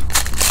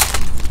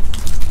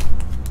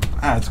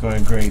 It's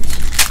going great.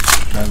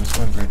 Travis,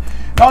 going great.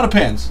 It all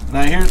depends.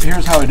 Now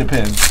here's how it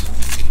depends.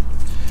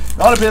 It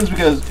all depends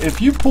because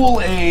if you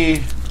pull a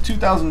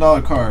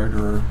 $2,000 card,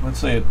 or let's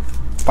say a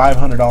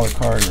 $500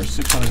 card or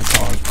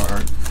 $600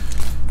 card,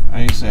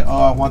 and you say,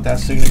 "Oh, I want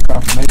that signature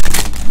confirmation,"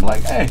 I'm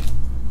like, "Hey,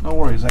 no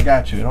worries, I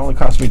got you. It only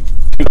cost me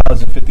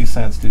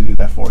 $2.50 to do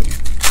that for you."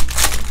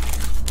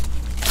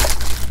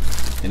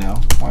 You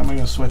know, why am I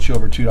going to switch you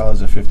over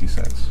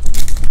 $2.50?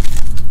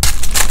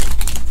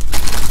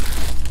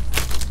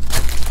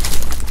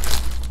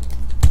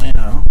 You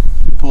know,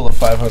 you pull a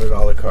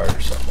 $500 card or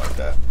something like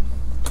that.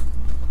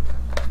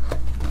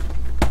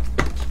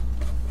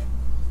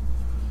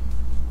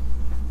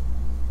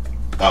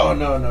 Oh,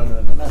 no,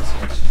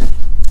 that's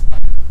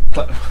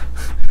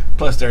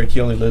plus Derek, he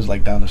only lives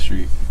like down the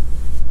street.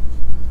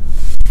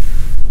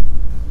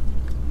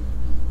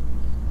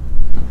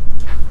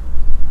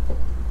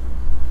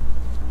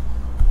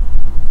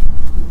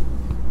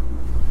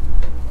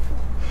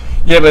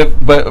 Yeah,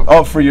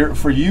 but for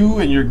you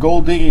and your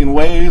gold digging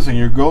ways and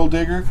your gold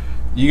digger,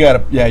 you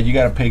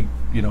gotta pay,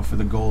 you know, for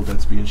the gold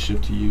that's being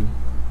shipped to you.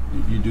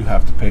 You do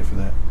have to pay for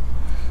that.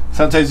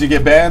 Sometimes you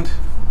get banned.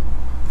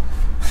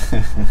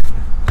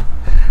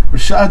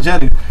 Rashad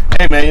Jennings.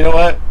 Hey man, you know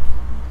what?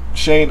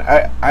 Shane,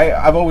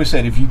 I've always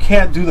said if you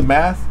can't do the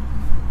math,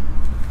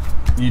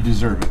 you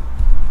deserve it.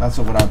 That's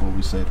what I've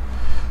always said.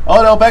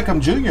 Odell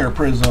Beckham Jr.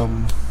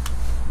 Prizm.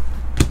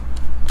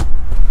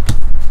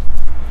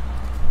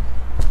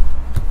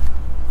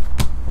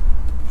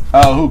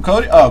 Oh, who?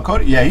 Cody? Oh,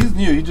 Cody. Yeah, he's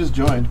new. He just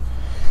joined.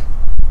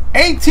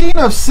 18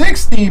 of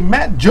 60.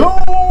 Matt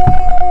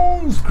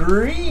Jones.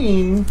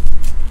 Green.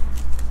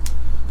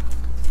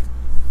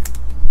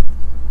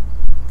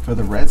 For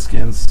the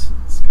Redskins.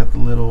 It's got the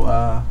little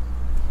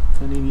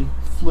Panini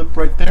flip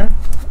right there.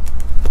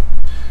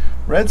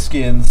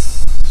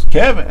 Redskins.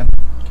 Kevin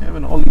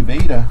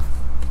Oliveira.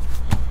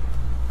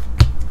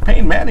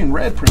 Peyton Manning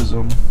red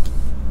Prizm.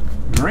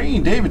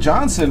 Green. David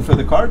Johnson for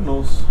the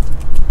Cardinals.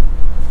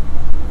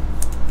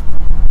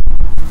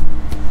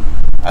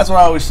 That's what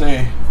I always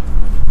say,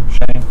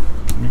 Shane.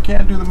 When you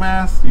can't do the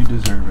math, you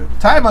deserve it.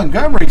 Ty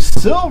Montgomery,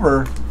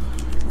 silver.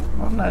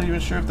 I'm not even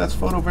sure if that's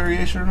photo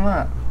variation or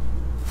not.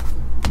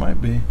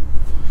 Might be.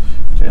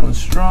 Jalen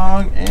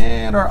Strong.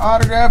 And our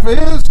autograph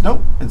is...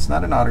 Nope, it's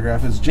not an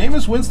autograph. It's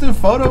Jameis Winston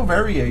photo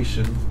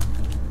variation.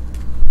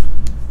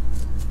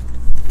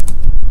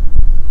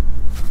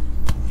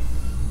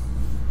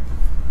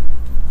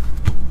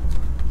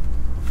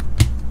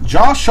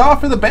 Josh Shaw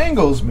for the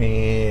Bengals,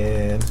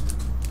 man.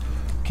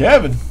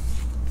 Kevin.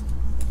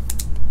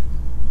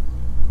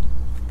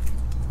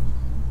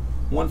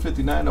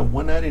 159 to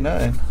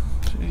 199.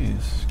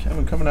 Jeez,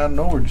 Kevin coming out of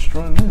nowhere,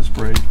 destroying this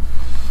break.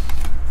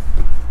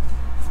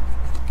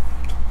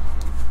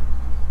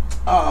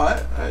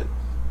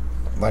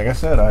 Like I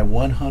said, I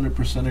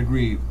 100%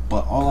 agree.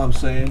 But all I'm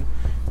saying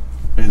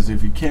is,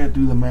 if you can't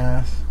do the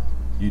math,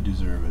 you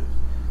deserve it.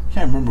 I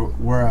can't remember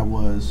where I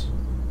was,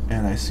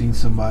 and I seen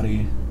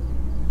somebody.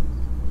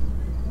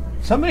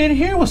 Somebody in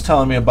here was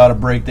telling me about a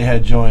break they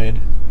had joined,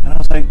 and I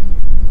was like,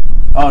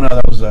 "Oh no,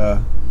 that was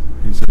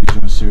he said he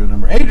joined serial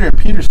number." Adrian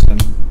Peterson,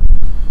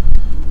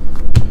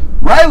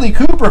 Riley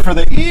Cooper for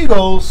the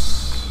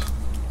Eagles,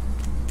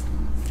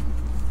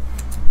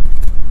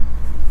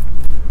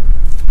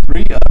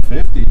 3 of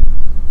 50.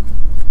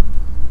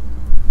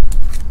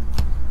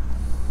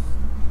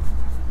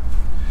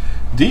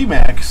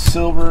 D-Mac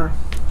silver.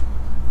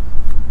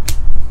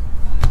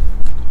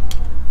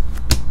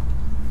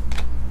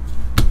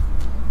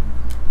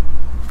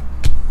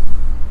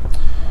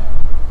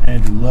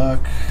 Andrew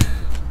Luck.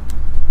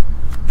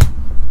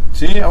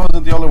 See, I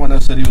wasn't the only one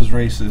that said he was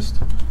racist.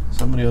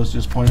 Somebody else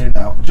just pointed it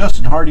out.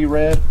 Justin Hardy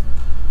red.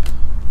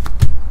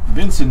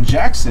 Vincent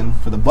Jackson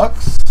for the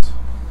Bucks.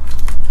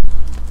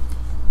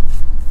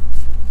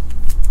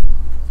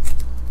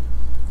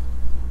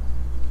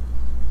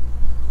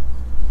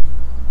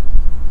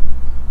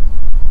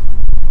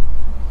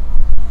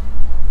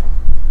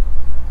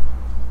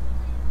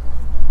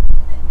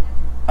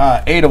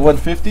 Uh, 8 of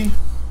 150.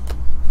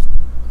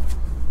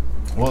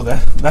 Well,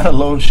 that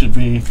alone should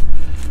be.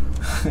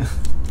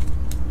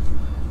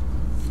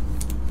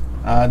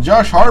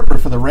 Josh Harper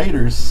for the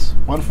Raiders,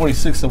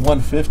 146 of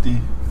 150.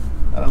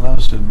 That alone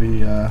should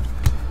be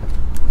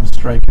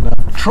striking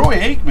up. Troy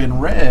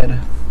Aikman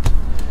red,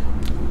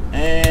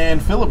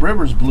 and Phillip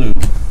Rivers blue.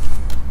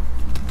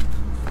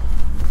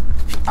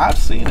 I've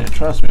seen it.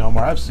 Trust me,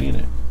 Omar. I've seen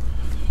it.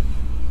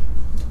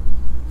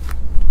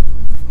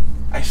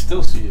 I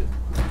still see it.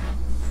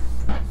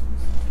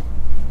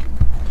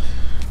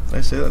 Did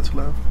I say that too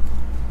loud?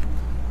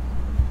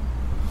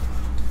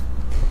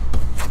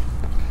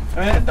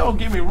 I mean, don't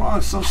get me wrong,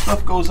 some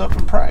stuff goes up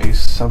in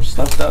price. Some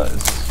stuff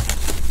does.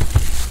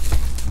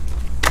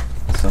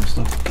 Some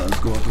stuff does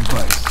go up in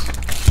price.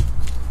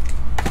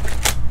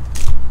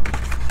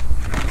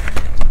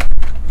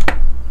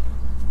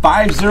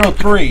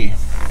 503.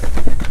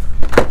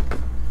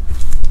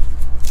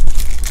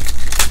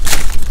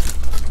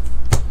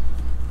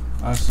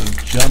 That's a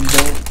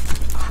jumbo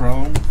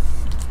chrome.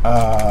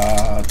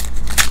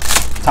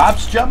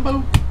 Topps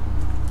jumbo.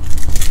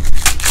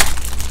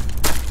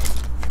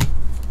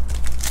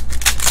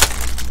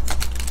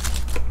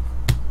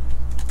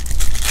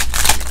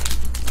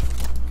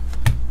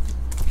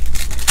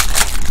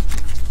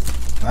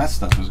 That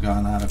stuff has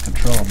gone out of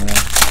control, man.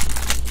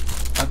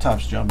 That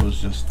Topps jumbo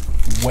is just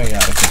way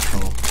out of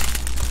control.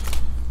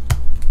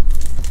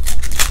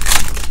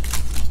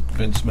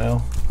 Vince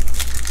Mail.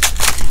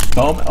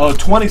 Bowman. Oh,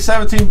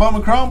 2017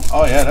 Bowman Chrome?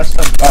 Oh, yeah, that's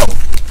the. Oh,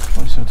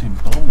 2017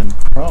 Bowman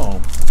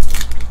Chrome.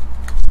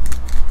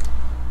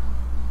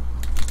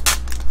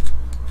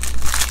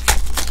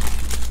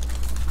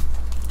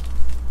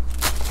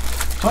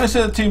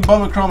 '2017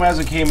 Bowman Chrome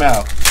hasn't came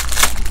out.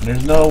 And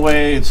there's no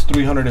way it's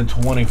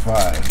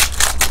 325.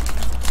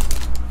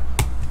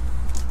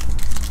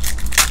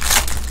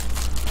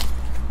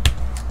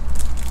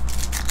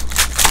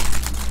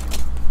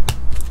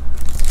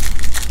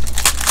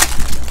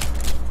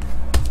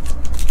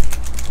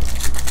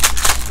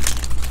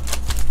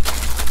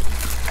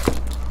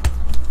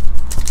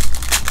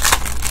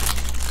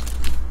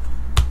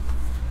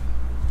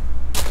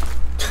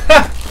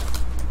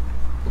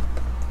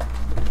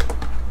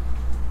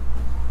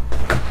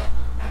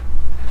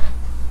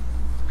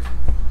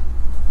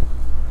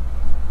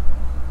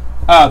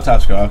 Oh,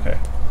 Topps Go, okay.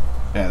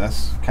 Yeah,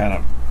 that's kind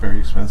of very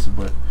expensive,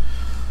 but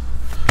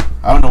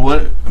I don't know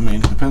what, I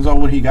mean, it depends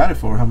on what he got it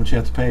for, how much you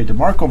have to pay.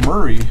 DeMarco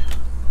Murray,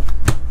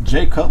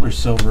 Jay Cutler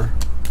silver.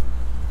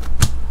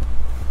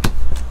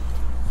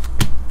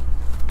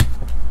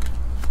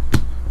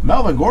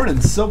 Melvin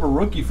Gordon silver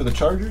rookie for the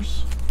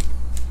Chargers.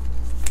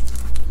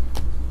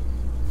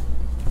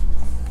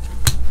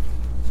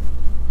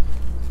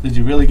 Did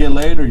you really get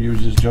laid or you were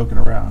just joking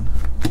around?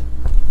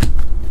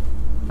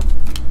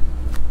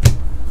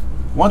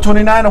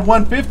 129 of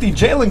 150,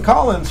 Jalen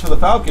Collins for the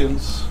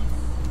Falcons.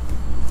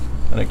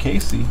 And a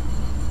Casey.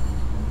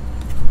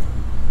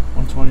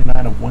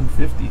 129 of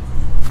 150.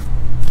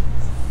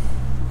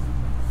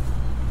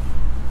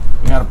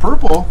 We got a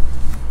purple.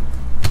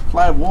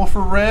 Clive Wolfer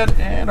red.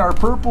 And our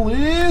purple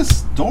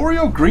is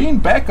Dorial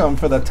Green Beckham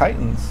for the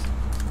Titans.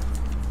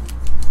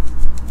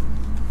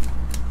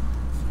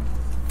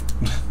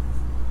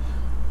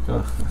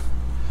 So,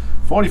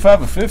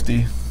 45 of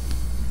 50.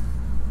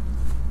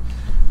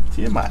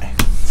 TMI.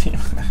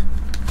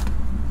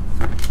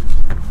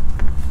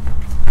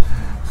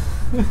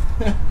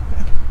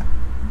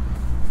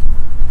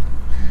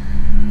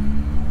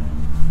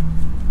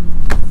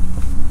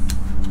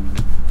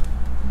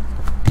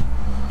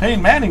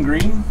 Peyton Manning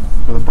green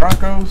for the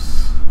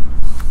Broncos.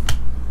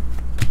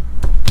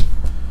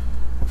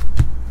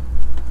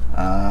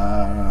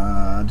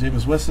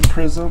 James Winston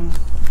Prizm.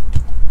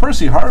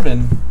 Percy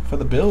Harvin for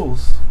the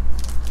Bills.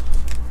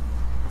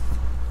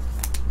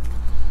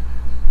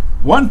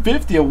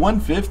 150 of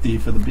 150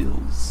 for the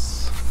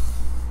Bills.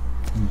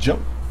 Joe.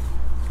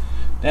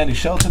 Danny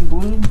Shelton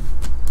blue.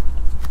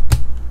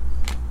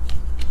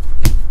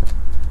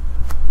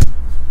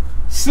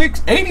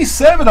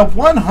 87 of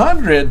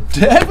 100.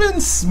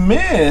 Devin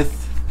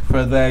Smith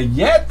for the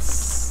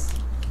Jets.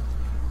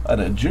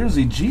 A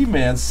Jersey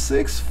G-Man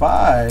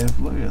 6'5".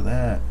 Look at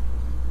that.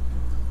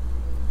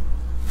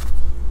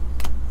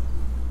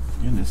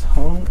 In his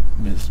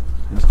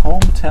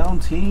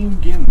hometown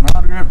team getting an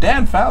autograph.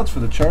 Dan Fouts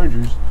for the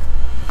Chargers.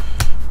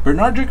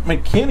 Bernardrick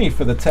McKinney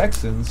for the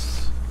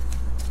Texans.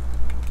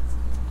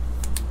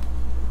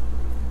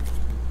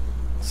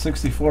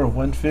 64 of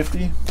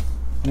 150.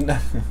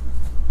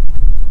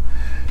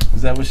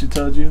 Is that what she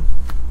told you?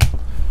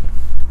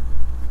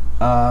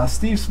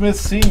 Steve Smith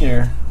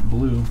Sr.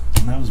 blue.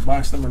 And that was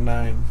box number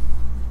 9.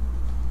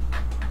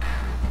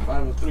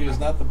 503 is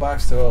not the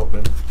box to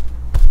open.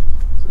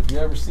 So if you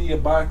ever see a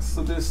box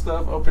of this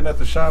stuff open at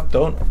the shop,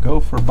 don't go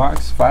for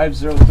box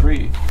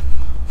 503.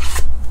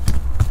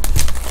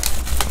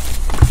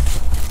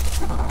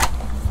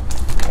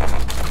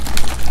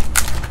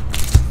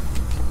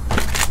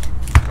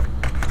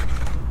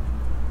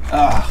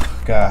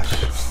 Ah, gosh.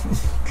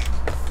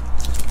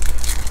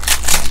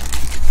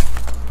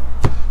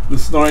 The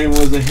snoring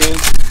was a hint.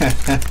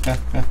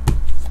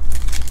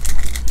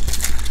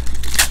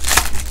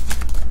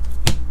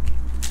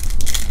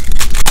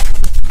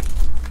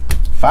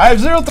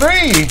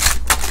 503.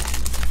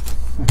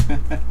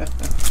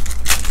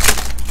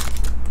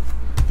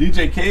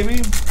 DJ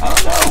KB? I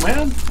don't know,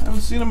 man. I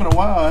haven't seen him in a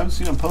while. I haven't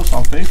seen him post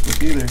on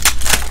Facebook either.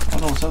 I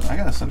don't know what's up. I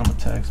gotta send him a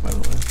text, by the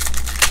way.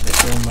 They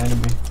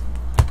reminded me.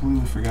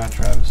 Completely forgot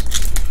Travis.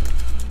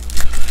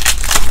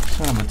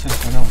 Send him a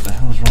text. I know what the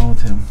hell's wrong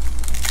with him.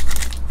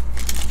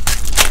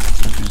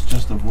 If he's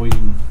just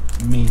avoiding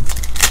me.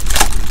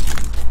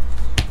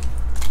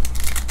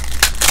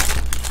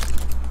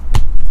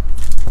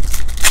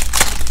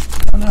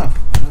 I don't know.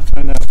 Let's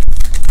find out.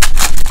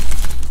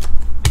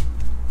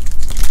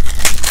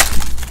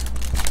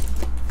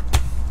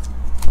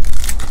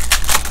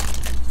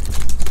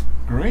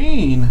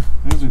 Green.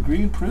 There's a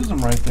green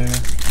Prizm right there.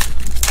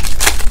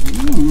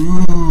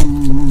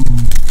 Ooh.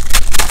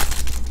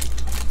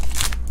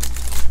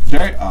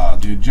 Jerry, oh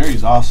dude,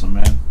 Jerry's awesome,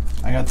 man.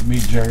 I got to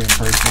meet Jerry in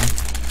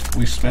person.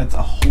 We spent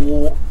a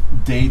whole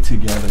day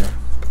together.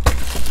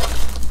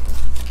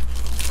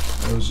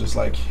 It was just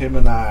like him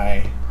and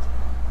I.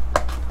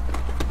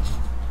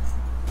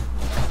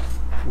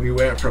 We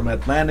went from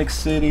Atlantic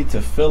City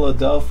to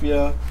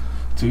Philadelphia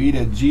to eat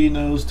at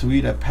Gino's, to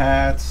eat at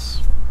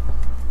Pat's.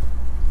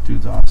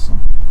 Dude's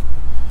awesome.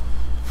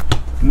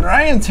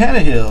 Ryan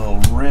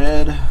Tannehill,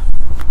 red.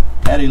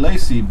 Eddie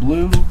Lacy,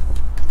 blue.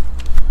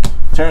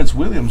 Terrence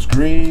Williams,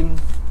 green.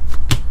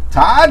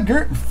 Todd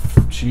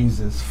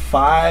Jesus,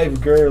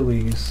 5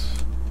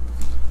 girlies.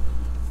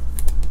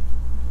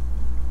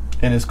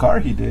 In his car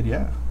he did,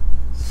 yeah.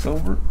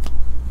 Silver.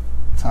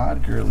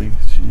 Todd Gurley,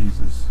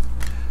 Jesus.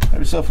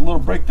 Have yourself a little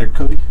break there,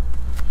 Cody.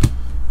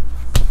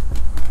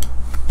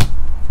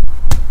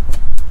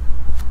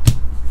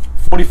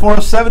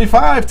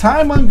 $44.75.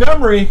 Ty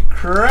Montgomery,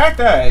 cracked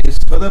eyes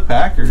for the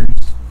Packers.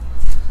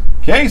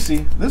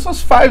 Casey, this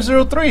was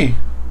 503. What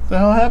the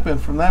hell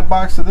happened from that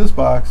box to this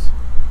box?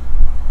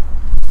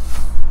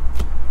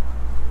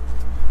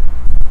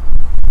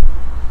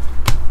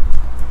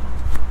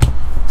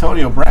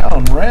 Antonio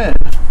Brown, red.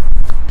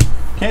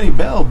 Kenny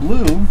Bell,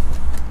 blue.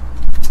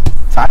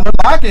 Tyler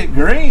Lockett,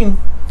 green.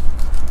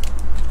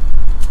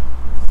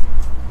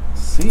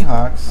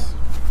 Seahawks.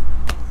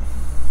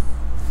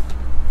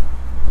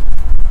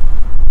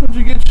 What'd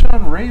you get,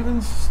 Sean?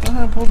 Ravens? Still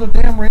haven't pulled the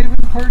damn Raven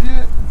card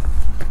yet?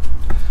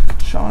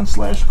 Sean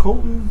 /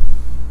 Colton.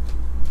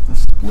 The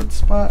split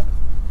spot.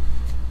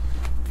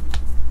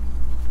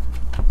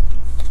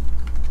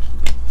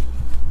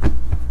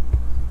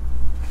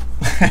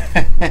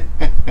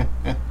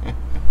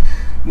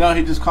 No,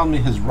 he just called me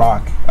his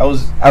rock. I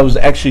was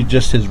actually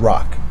just his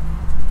rock.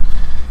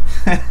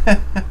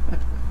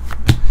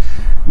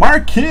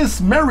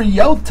 Marcus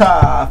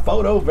Mariota,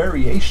 photo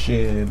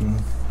variation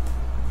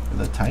for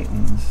the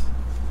Titans.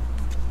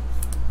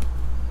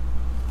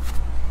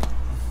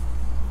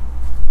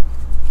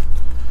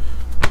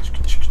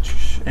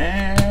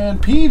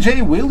 And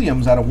PJ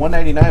Williams out of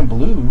 199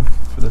 blue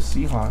for the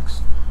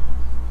Seahawks.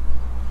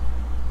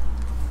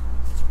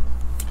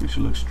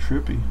 Picture looks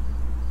trippy.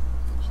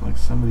 It's like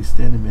somebody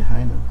standing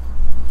behind him.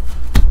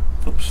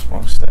 Oops,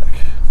 wrong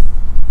stack.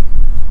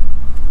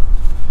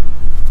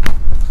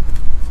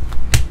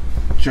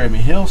 Jeremy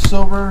Hill,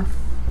 silver.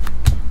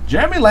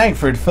 Jeremy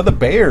Langford for the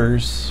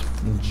Bears.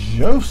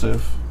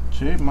 Joseph.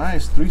 J.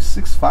 Mice,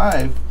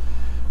 365.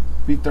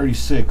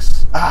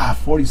 B36.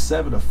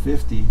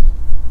 47/50.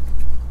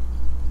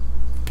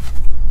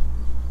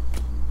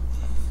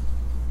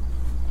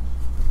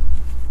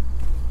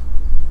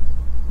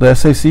 Did I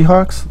say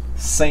Seahawks?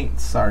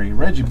 Saints, sorry.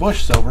 Reggie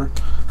Bush, silver.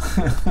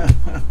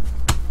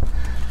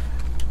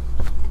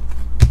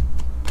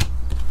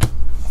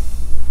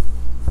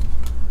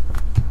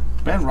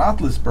 Ben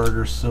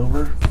Roethlisberger,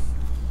 silver.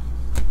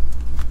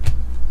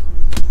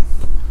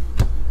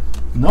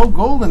 No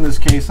gold in this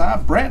case, huh?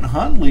 Brett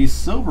Hundley,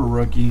 silver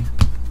rookie.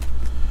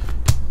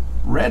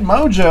 Red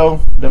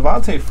Mojo,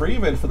 Devontae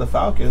Freeman for the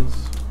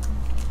Falcons.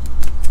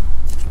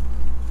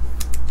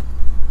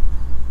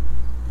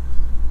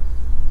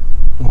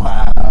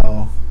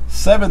 Wow.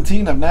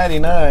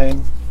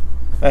 17/99.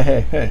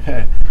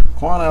 Hey.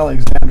 Quan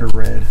Alexander,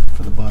 red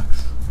for the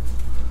Bucks.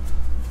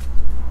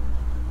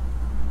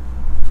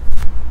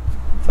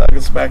 Talking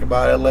smack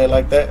about LA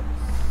like that.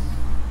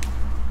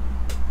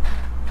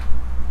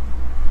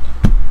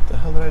 What the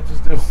hell did I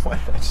just do? Why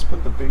did I just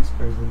put the base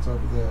cards on top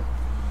of that?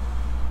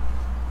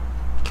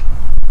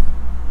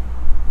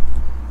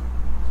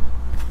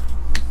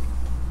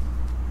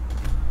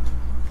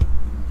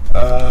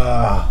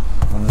 I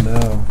don't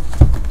know.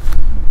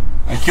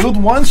 I killed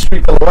one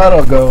streak a while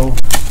ago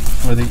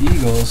for the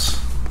Eagles.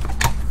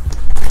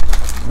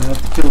 I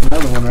have to kill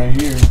another one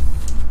right here.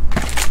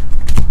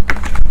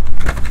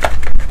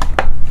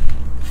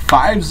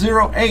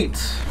 508.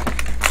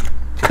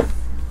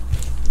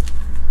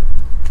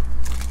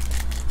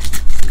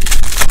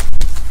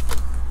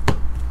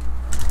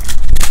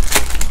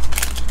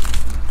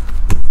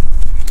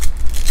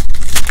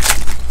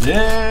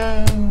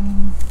 Yeah.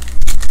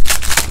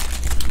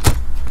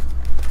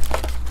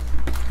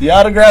 The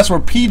autographs were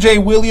P.J.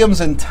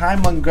 Williams and Ty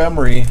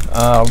Montgomery.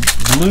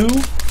 Blue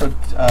for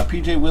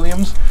P.J.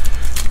 Williams.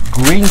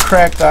 Green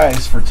cracked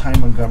eyes for Ty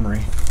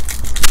Montgomery.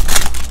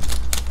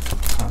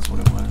 That's what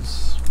it was.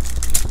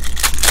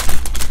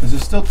 Is there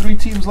still 3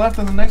 teams left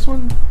in the next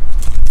one?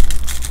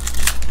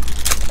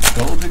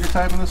 Gold digger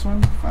type in this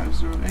one?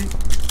 508.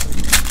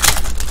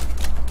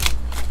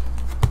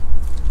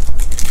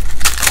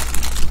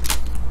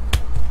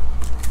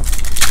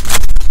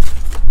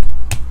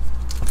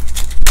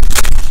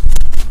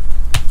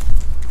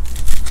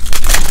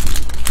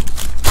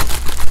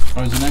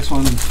 Or is the next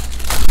one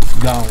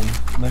going?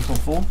 Next one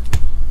full?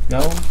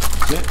 Going?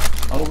 That's it?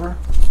 Over?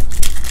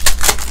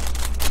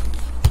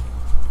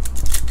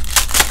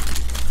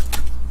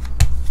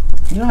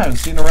 You know, I haven't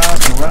seen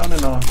around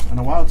in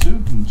a while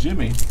too.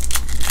 Jimmy.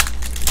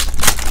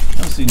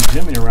 haven't seen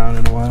Jimmy around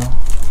in a while.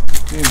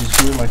 He was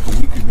here like a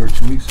week ago or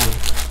 2 weeks ago.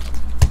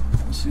 I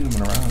haven't seen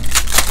him around.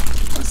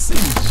 Let's see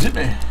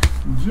Jimmy.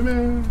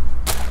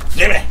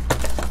 Jimmy.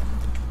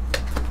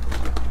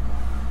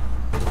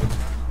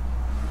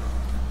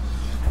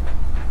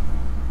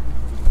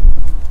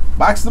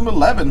 Box number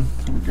 11.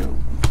 Here we go.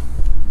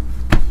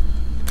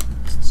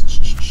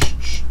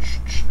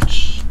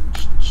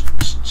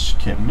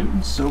 Cam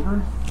Newton,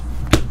 silver.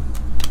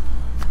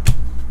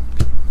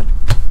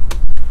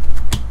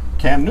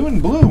 Cam Newton,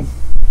 blue.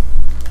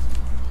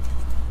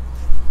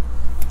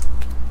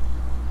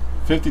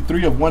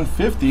 53 of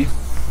 150.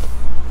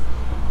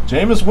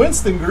 Jameis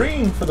Winston,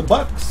 green for the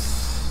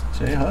Bucks.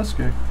 Jay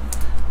Husker.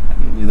 I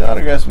give you the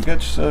autographs. We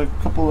got a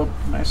couple of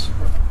nice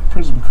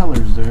Prizm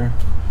colors there.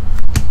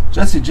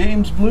 Jesse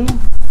James, blue.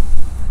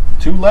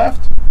 2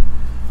 left.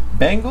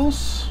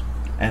 Bengals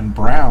and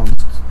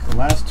Browns. The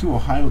last 2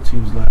 Ohio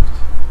teams left.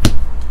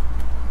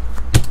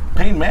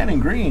 Peyton Manning,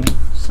 green.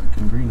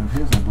 Second green of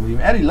his, I believe.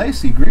 Eddie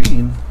Lacy,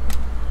 green.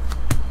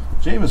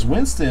 Jameis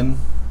Winston,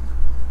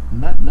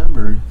 not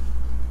numbered.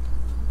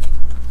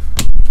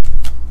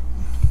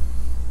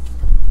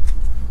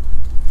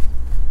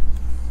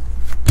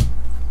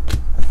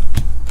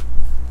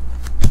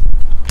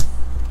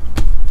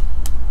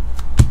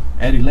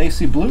 Eddie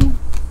Lacy, blue.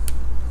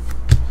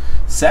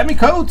 Sammy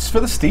Coates for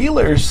the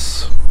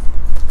Steelers.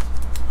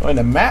 Going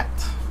to Matt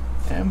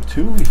M.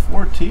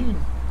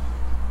 14.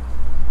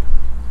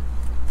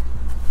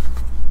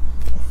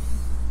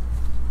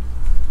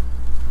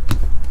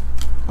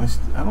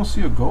 I don't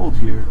see a gold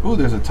here. Oh,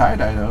 there's a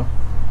tie-dye though.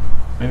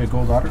 Maybe a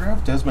gold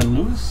autograph. Desmond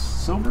Lewis,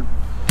 silver.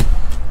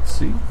 Let's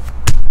see.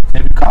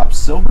 David Kopp,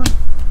 silver.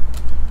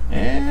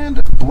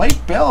 And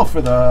Blake Bell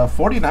for the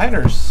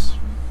 49ers.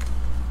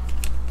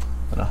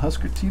 And a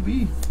Husker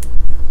TV.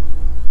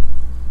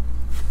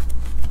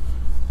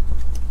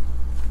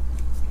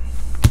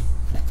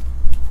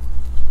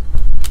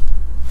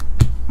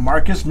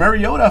 Marcus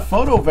Mariota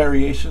photo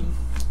variation.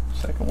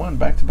 Second one,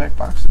 back-to-back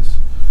boxes.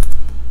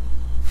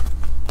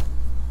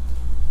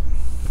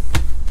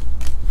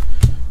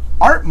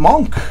 Art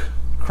Monk,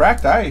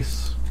 cracked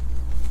ice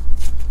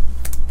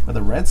for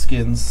the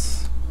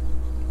Redskins.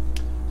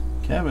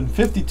 Kevin,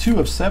 52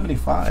 of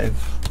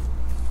 75.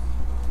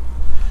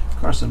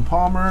 Carson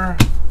Palmer,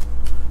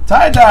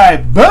 tie-dye,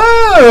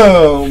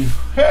 boom!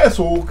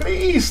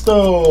 Jesucristo!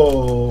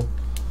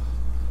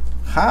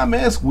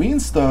 James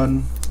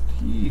Winston,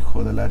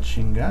 hijo de la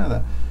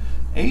chingada.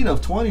 8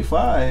 of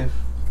 25.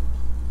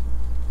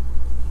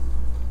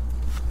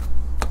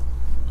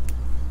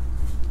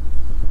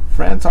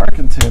 Franz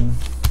Arkenton.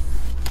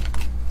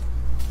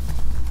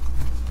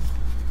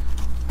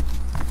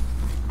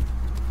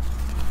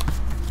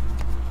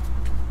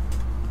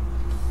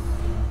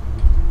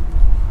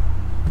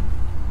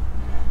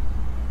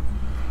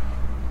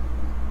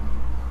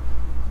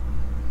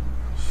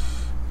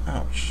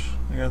 Ouch.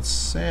 I got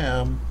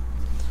Sam.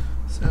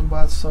 Sam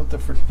bought something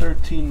for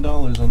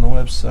 $13 on the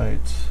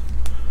website.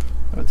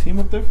 Have a team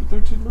up there for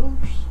 $13?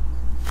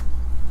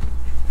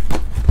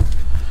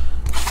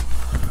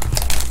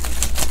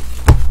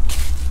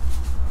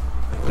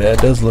 Yeah, it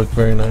does look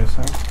very nice,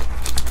 huh?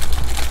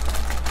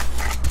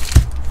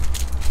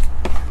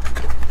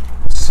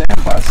 Sam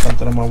bought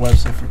something on my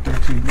website for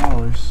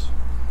 $13.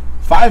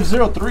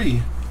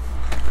 503.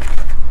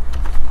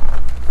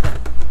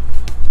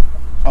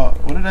 Oh,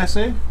 what did I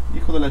say?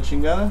 Hijo de la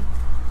chingada?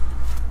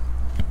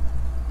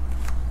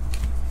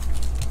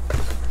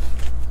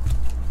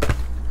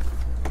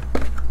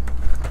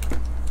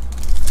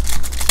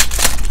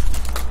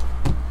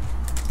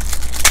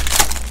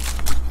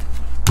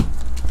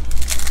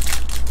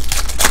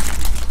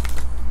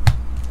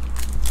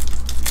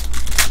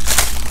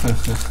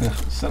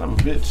 Son of a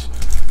bitch.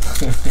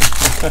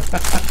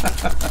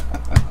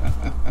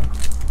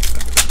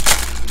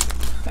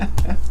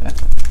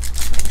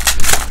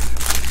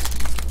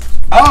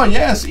 Oh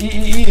yes,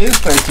 EEE is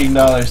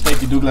 $13.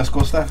 Thank you, Douglas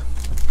Costa.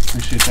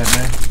 Appreciate that,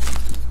 man.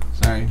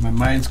 Sorry,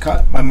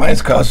 my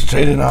mind's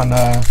concentrated on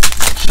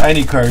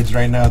shiny cards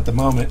right now at the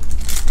moment.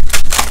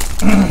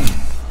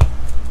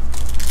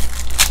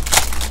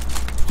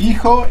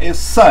 Hijo is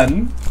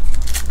son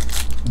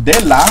de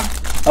la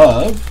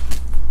of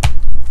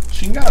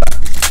chingada.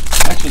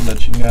 Actually, la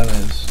chingada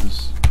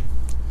is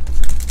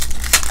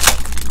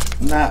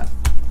not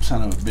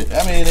son of a bitch.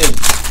 I mean, it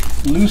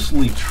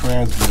loosely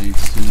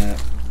translates to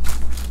that.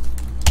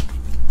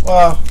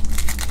 Well,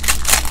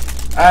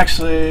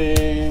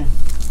 actually,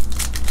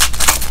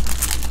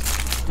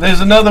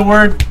 there's another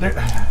word.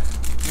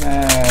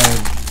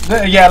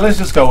 There, yeah, let's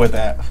just go with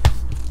that.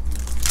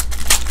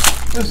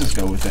 Let's just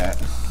go with that.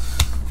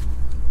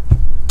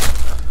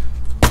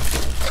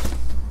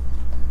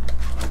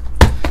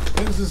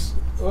 This is,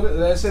 what,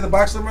 did I say the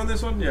box number on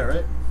this one? Yeah,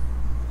 right?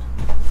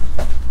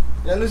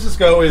 Yeah, let's just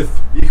go with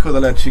Hijo de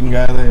la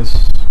Chingada is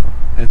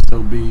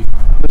SOB.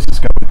 Let's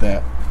just go with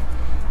that.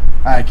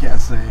 I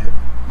can't say it.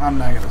 I'm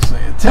not going to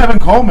say it. Tevin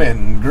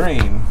Coleman,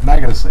 green. Not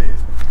going to say it.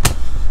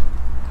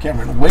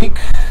 Cameron Wake,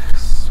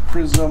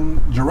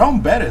 Prizm.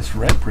 Jerome Bettis,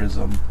 red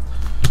Prizm.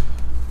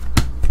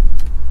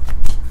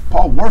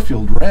 Paul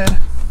Warfield, red.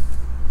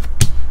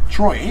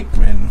 Troy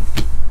Aikman.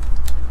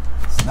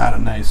 It's not a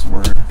nice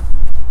word.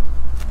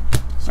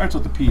 Starts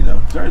with the P,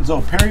 though.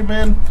 Zoe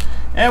Perryman.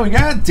 And we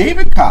got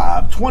David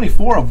Cobb,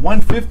 24 of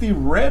 150,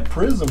 red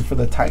Prizm for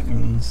the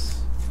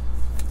Titans.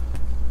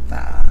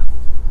 Nah.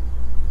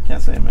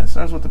 Can't say it, man.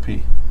 Starts with the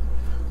P.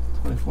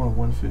 24 of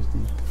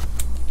 150.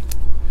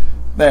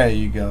 There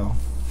you go.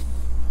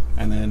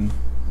 And then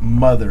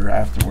mother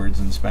afterwards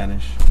in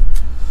Spanish.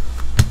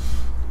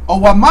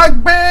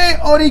 Owamagbe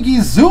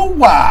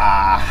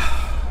Origizuwa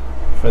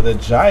for the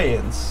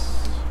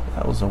Giants.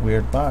 That was a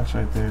weird box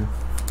right there.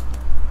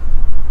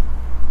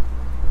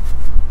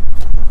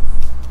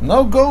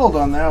 No gold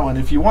on that one.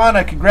 If you want,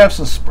 I could grab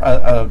some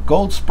a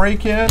gold spray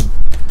can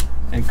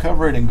and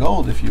cover it in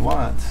gold if you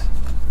want.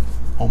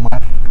 Oh my.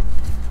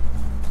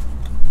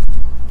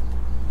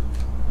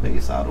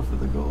 Base auto for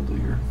the gold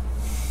here.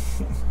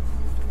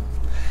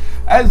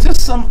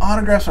 Just some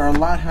autographs are a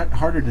lot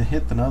harder to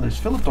hit than others.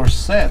 Philip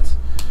Dorsett.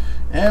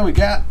 And we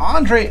got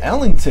Andre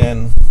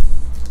Ellington.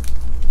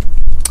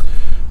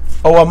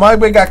 Oh,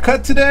 Amagbe got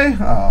cut today?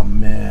 Oh,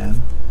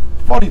 man.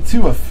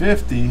 42 of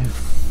 50.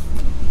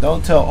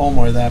 Don't tell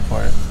Omar that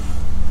part.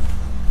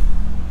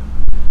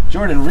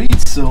 Jordan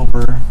Reed,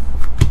 silver.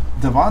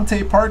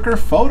 Devontae Parker,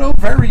 photo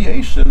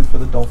variation for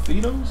the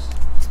Dolphinos.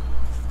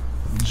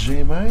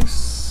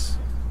 J-Mice.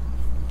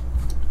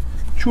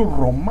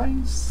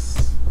 Churro-Mice.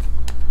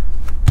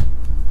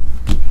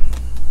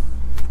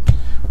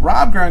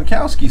 Rob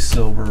Gronkowski,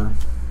 silver.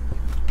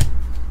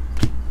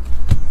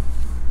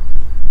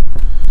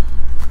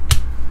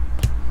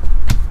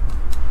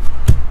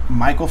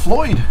 Michael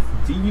Floyd,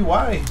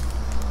 DUI.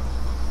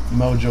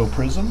 Mojo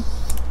Prizm.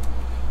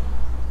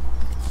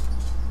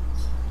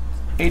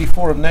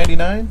 84 of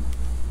 99.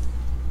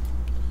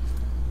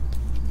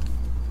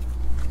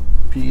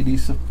 PED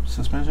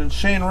suspension.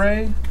 Shane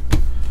Ray.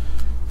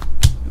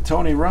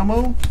 Tony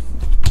Romo.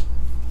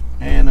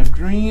 And a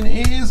green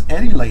is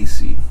Eddie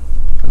Lacy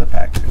for the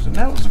Packers. And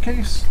that was the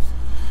case.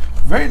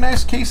 Very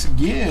nice case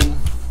again.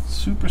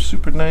 Super,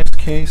 super nice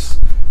case.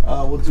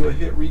 We'll do a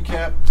hit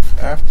recap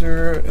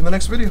in the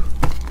next video.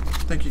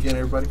 Thank you again,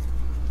 everybody.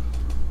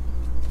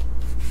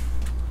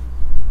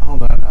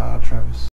 Hold on, Travis.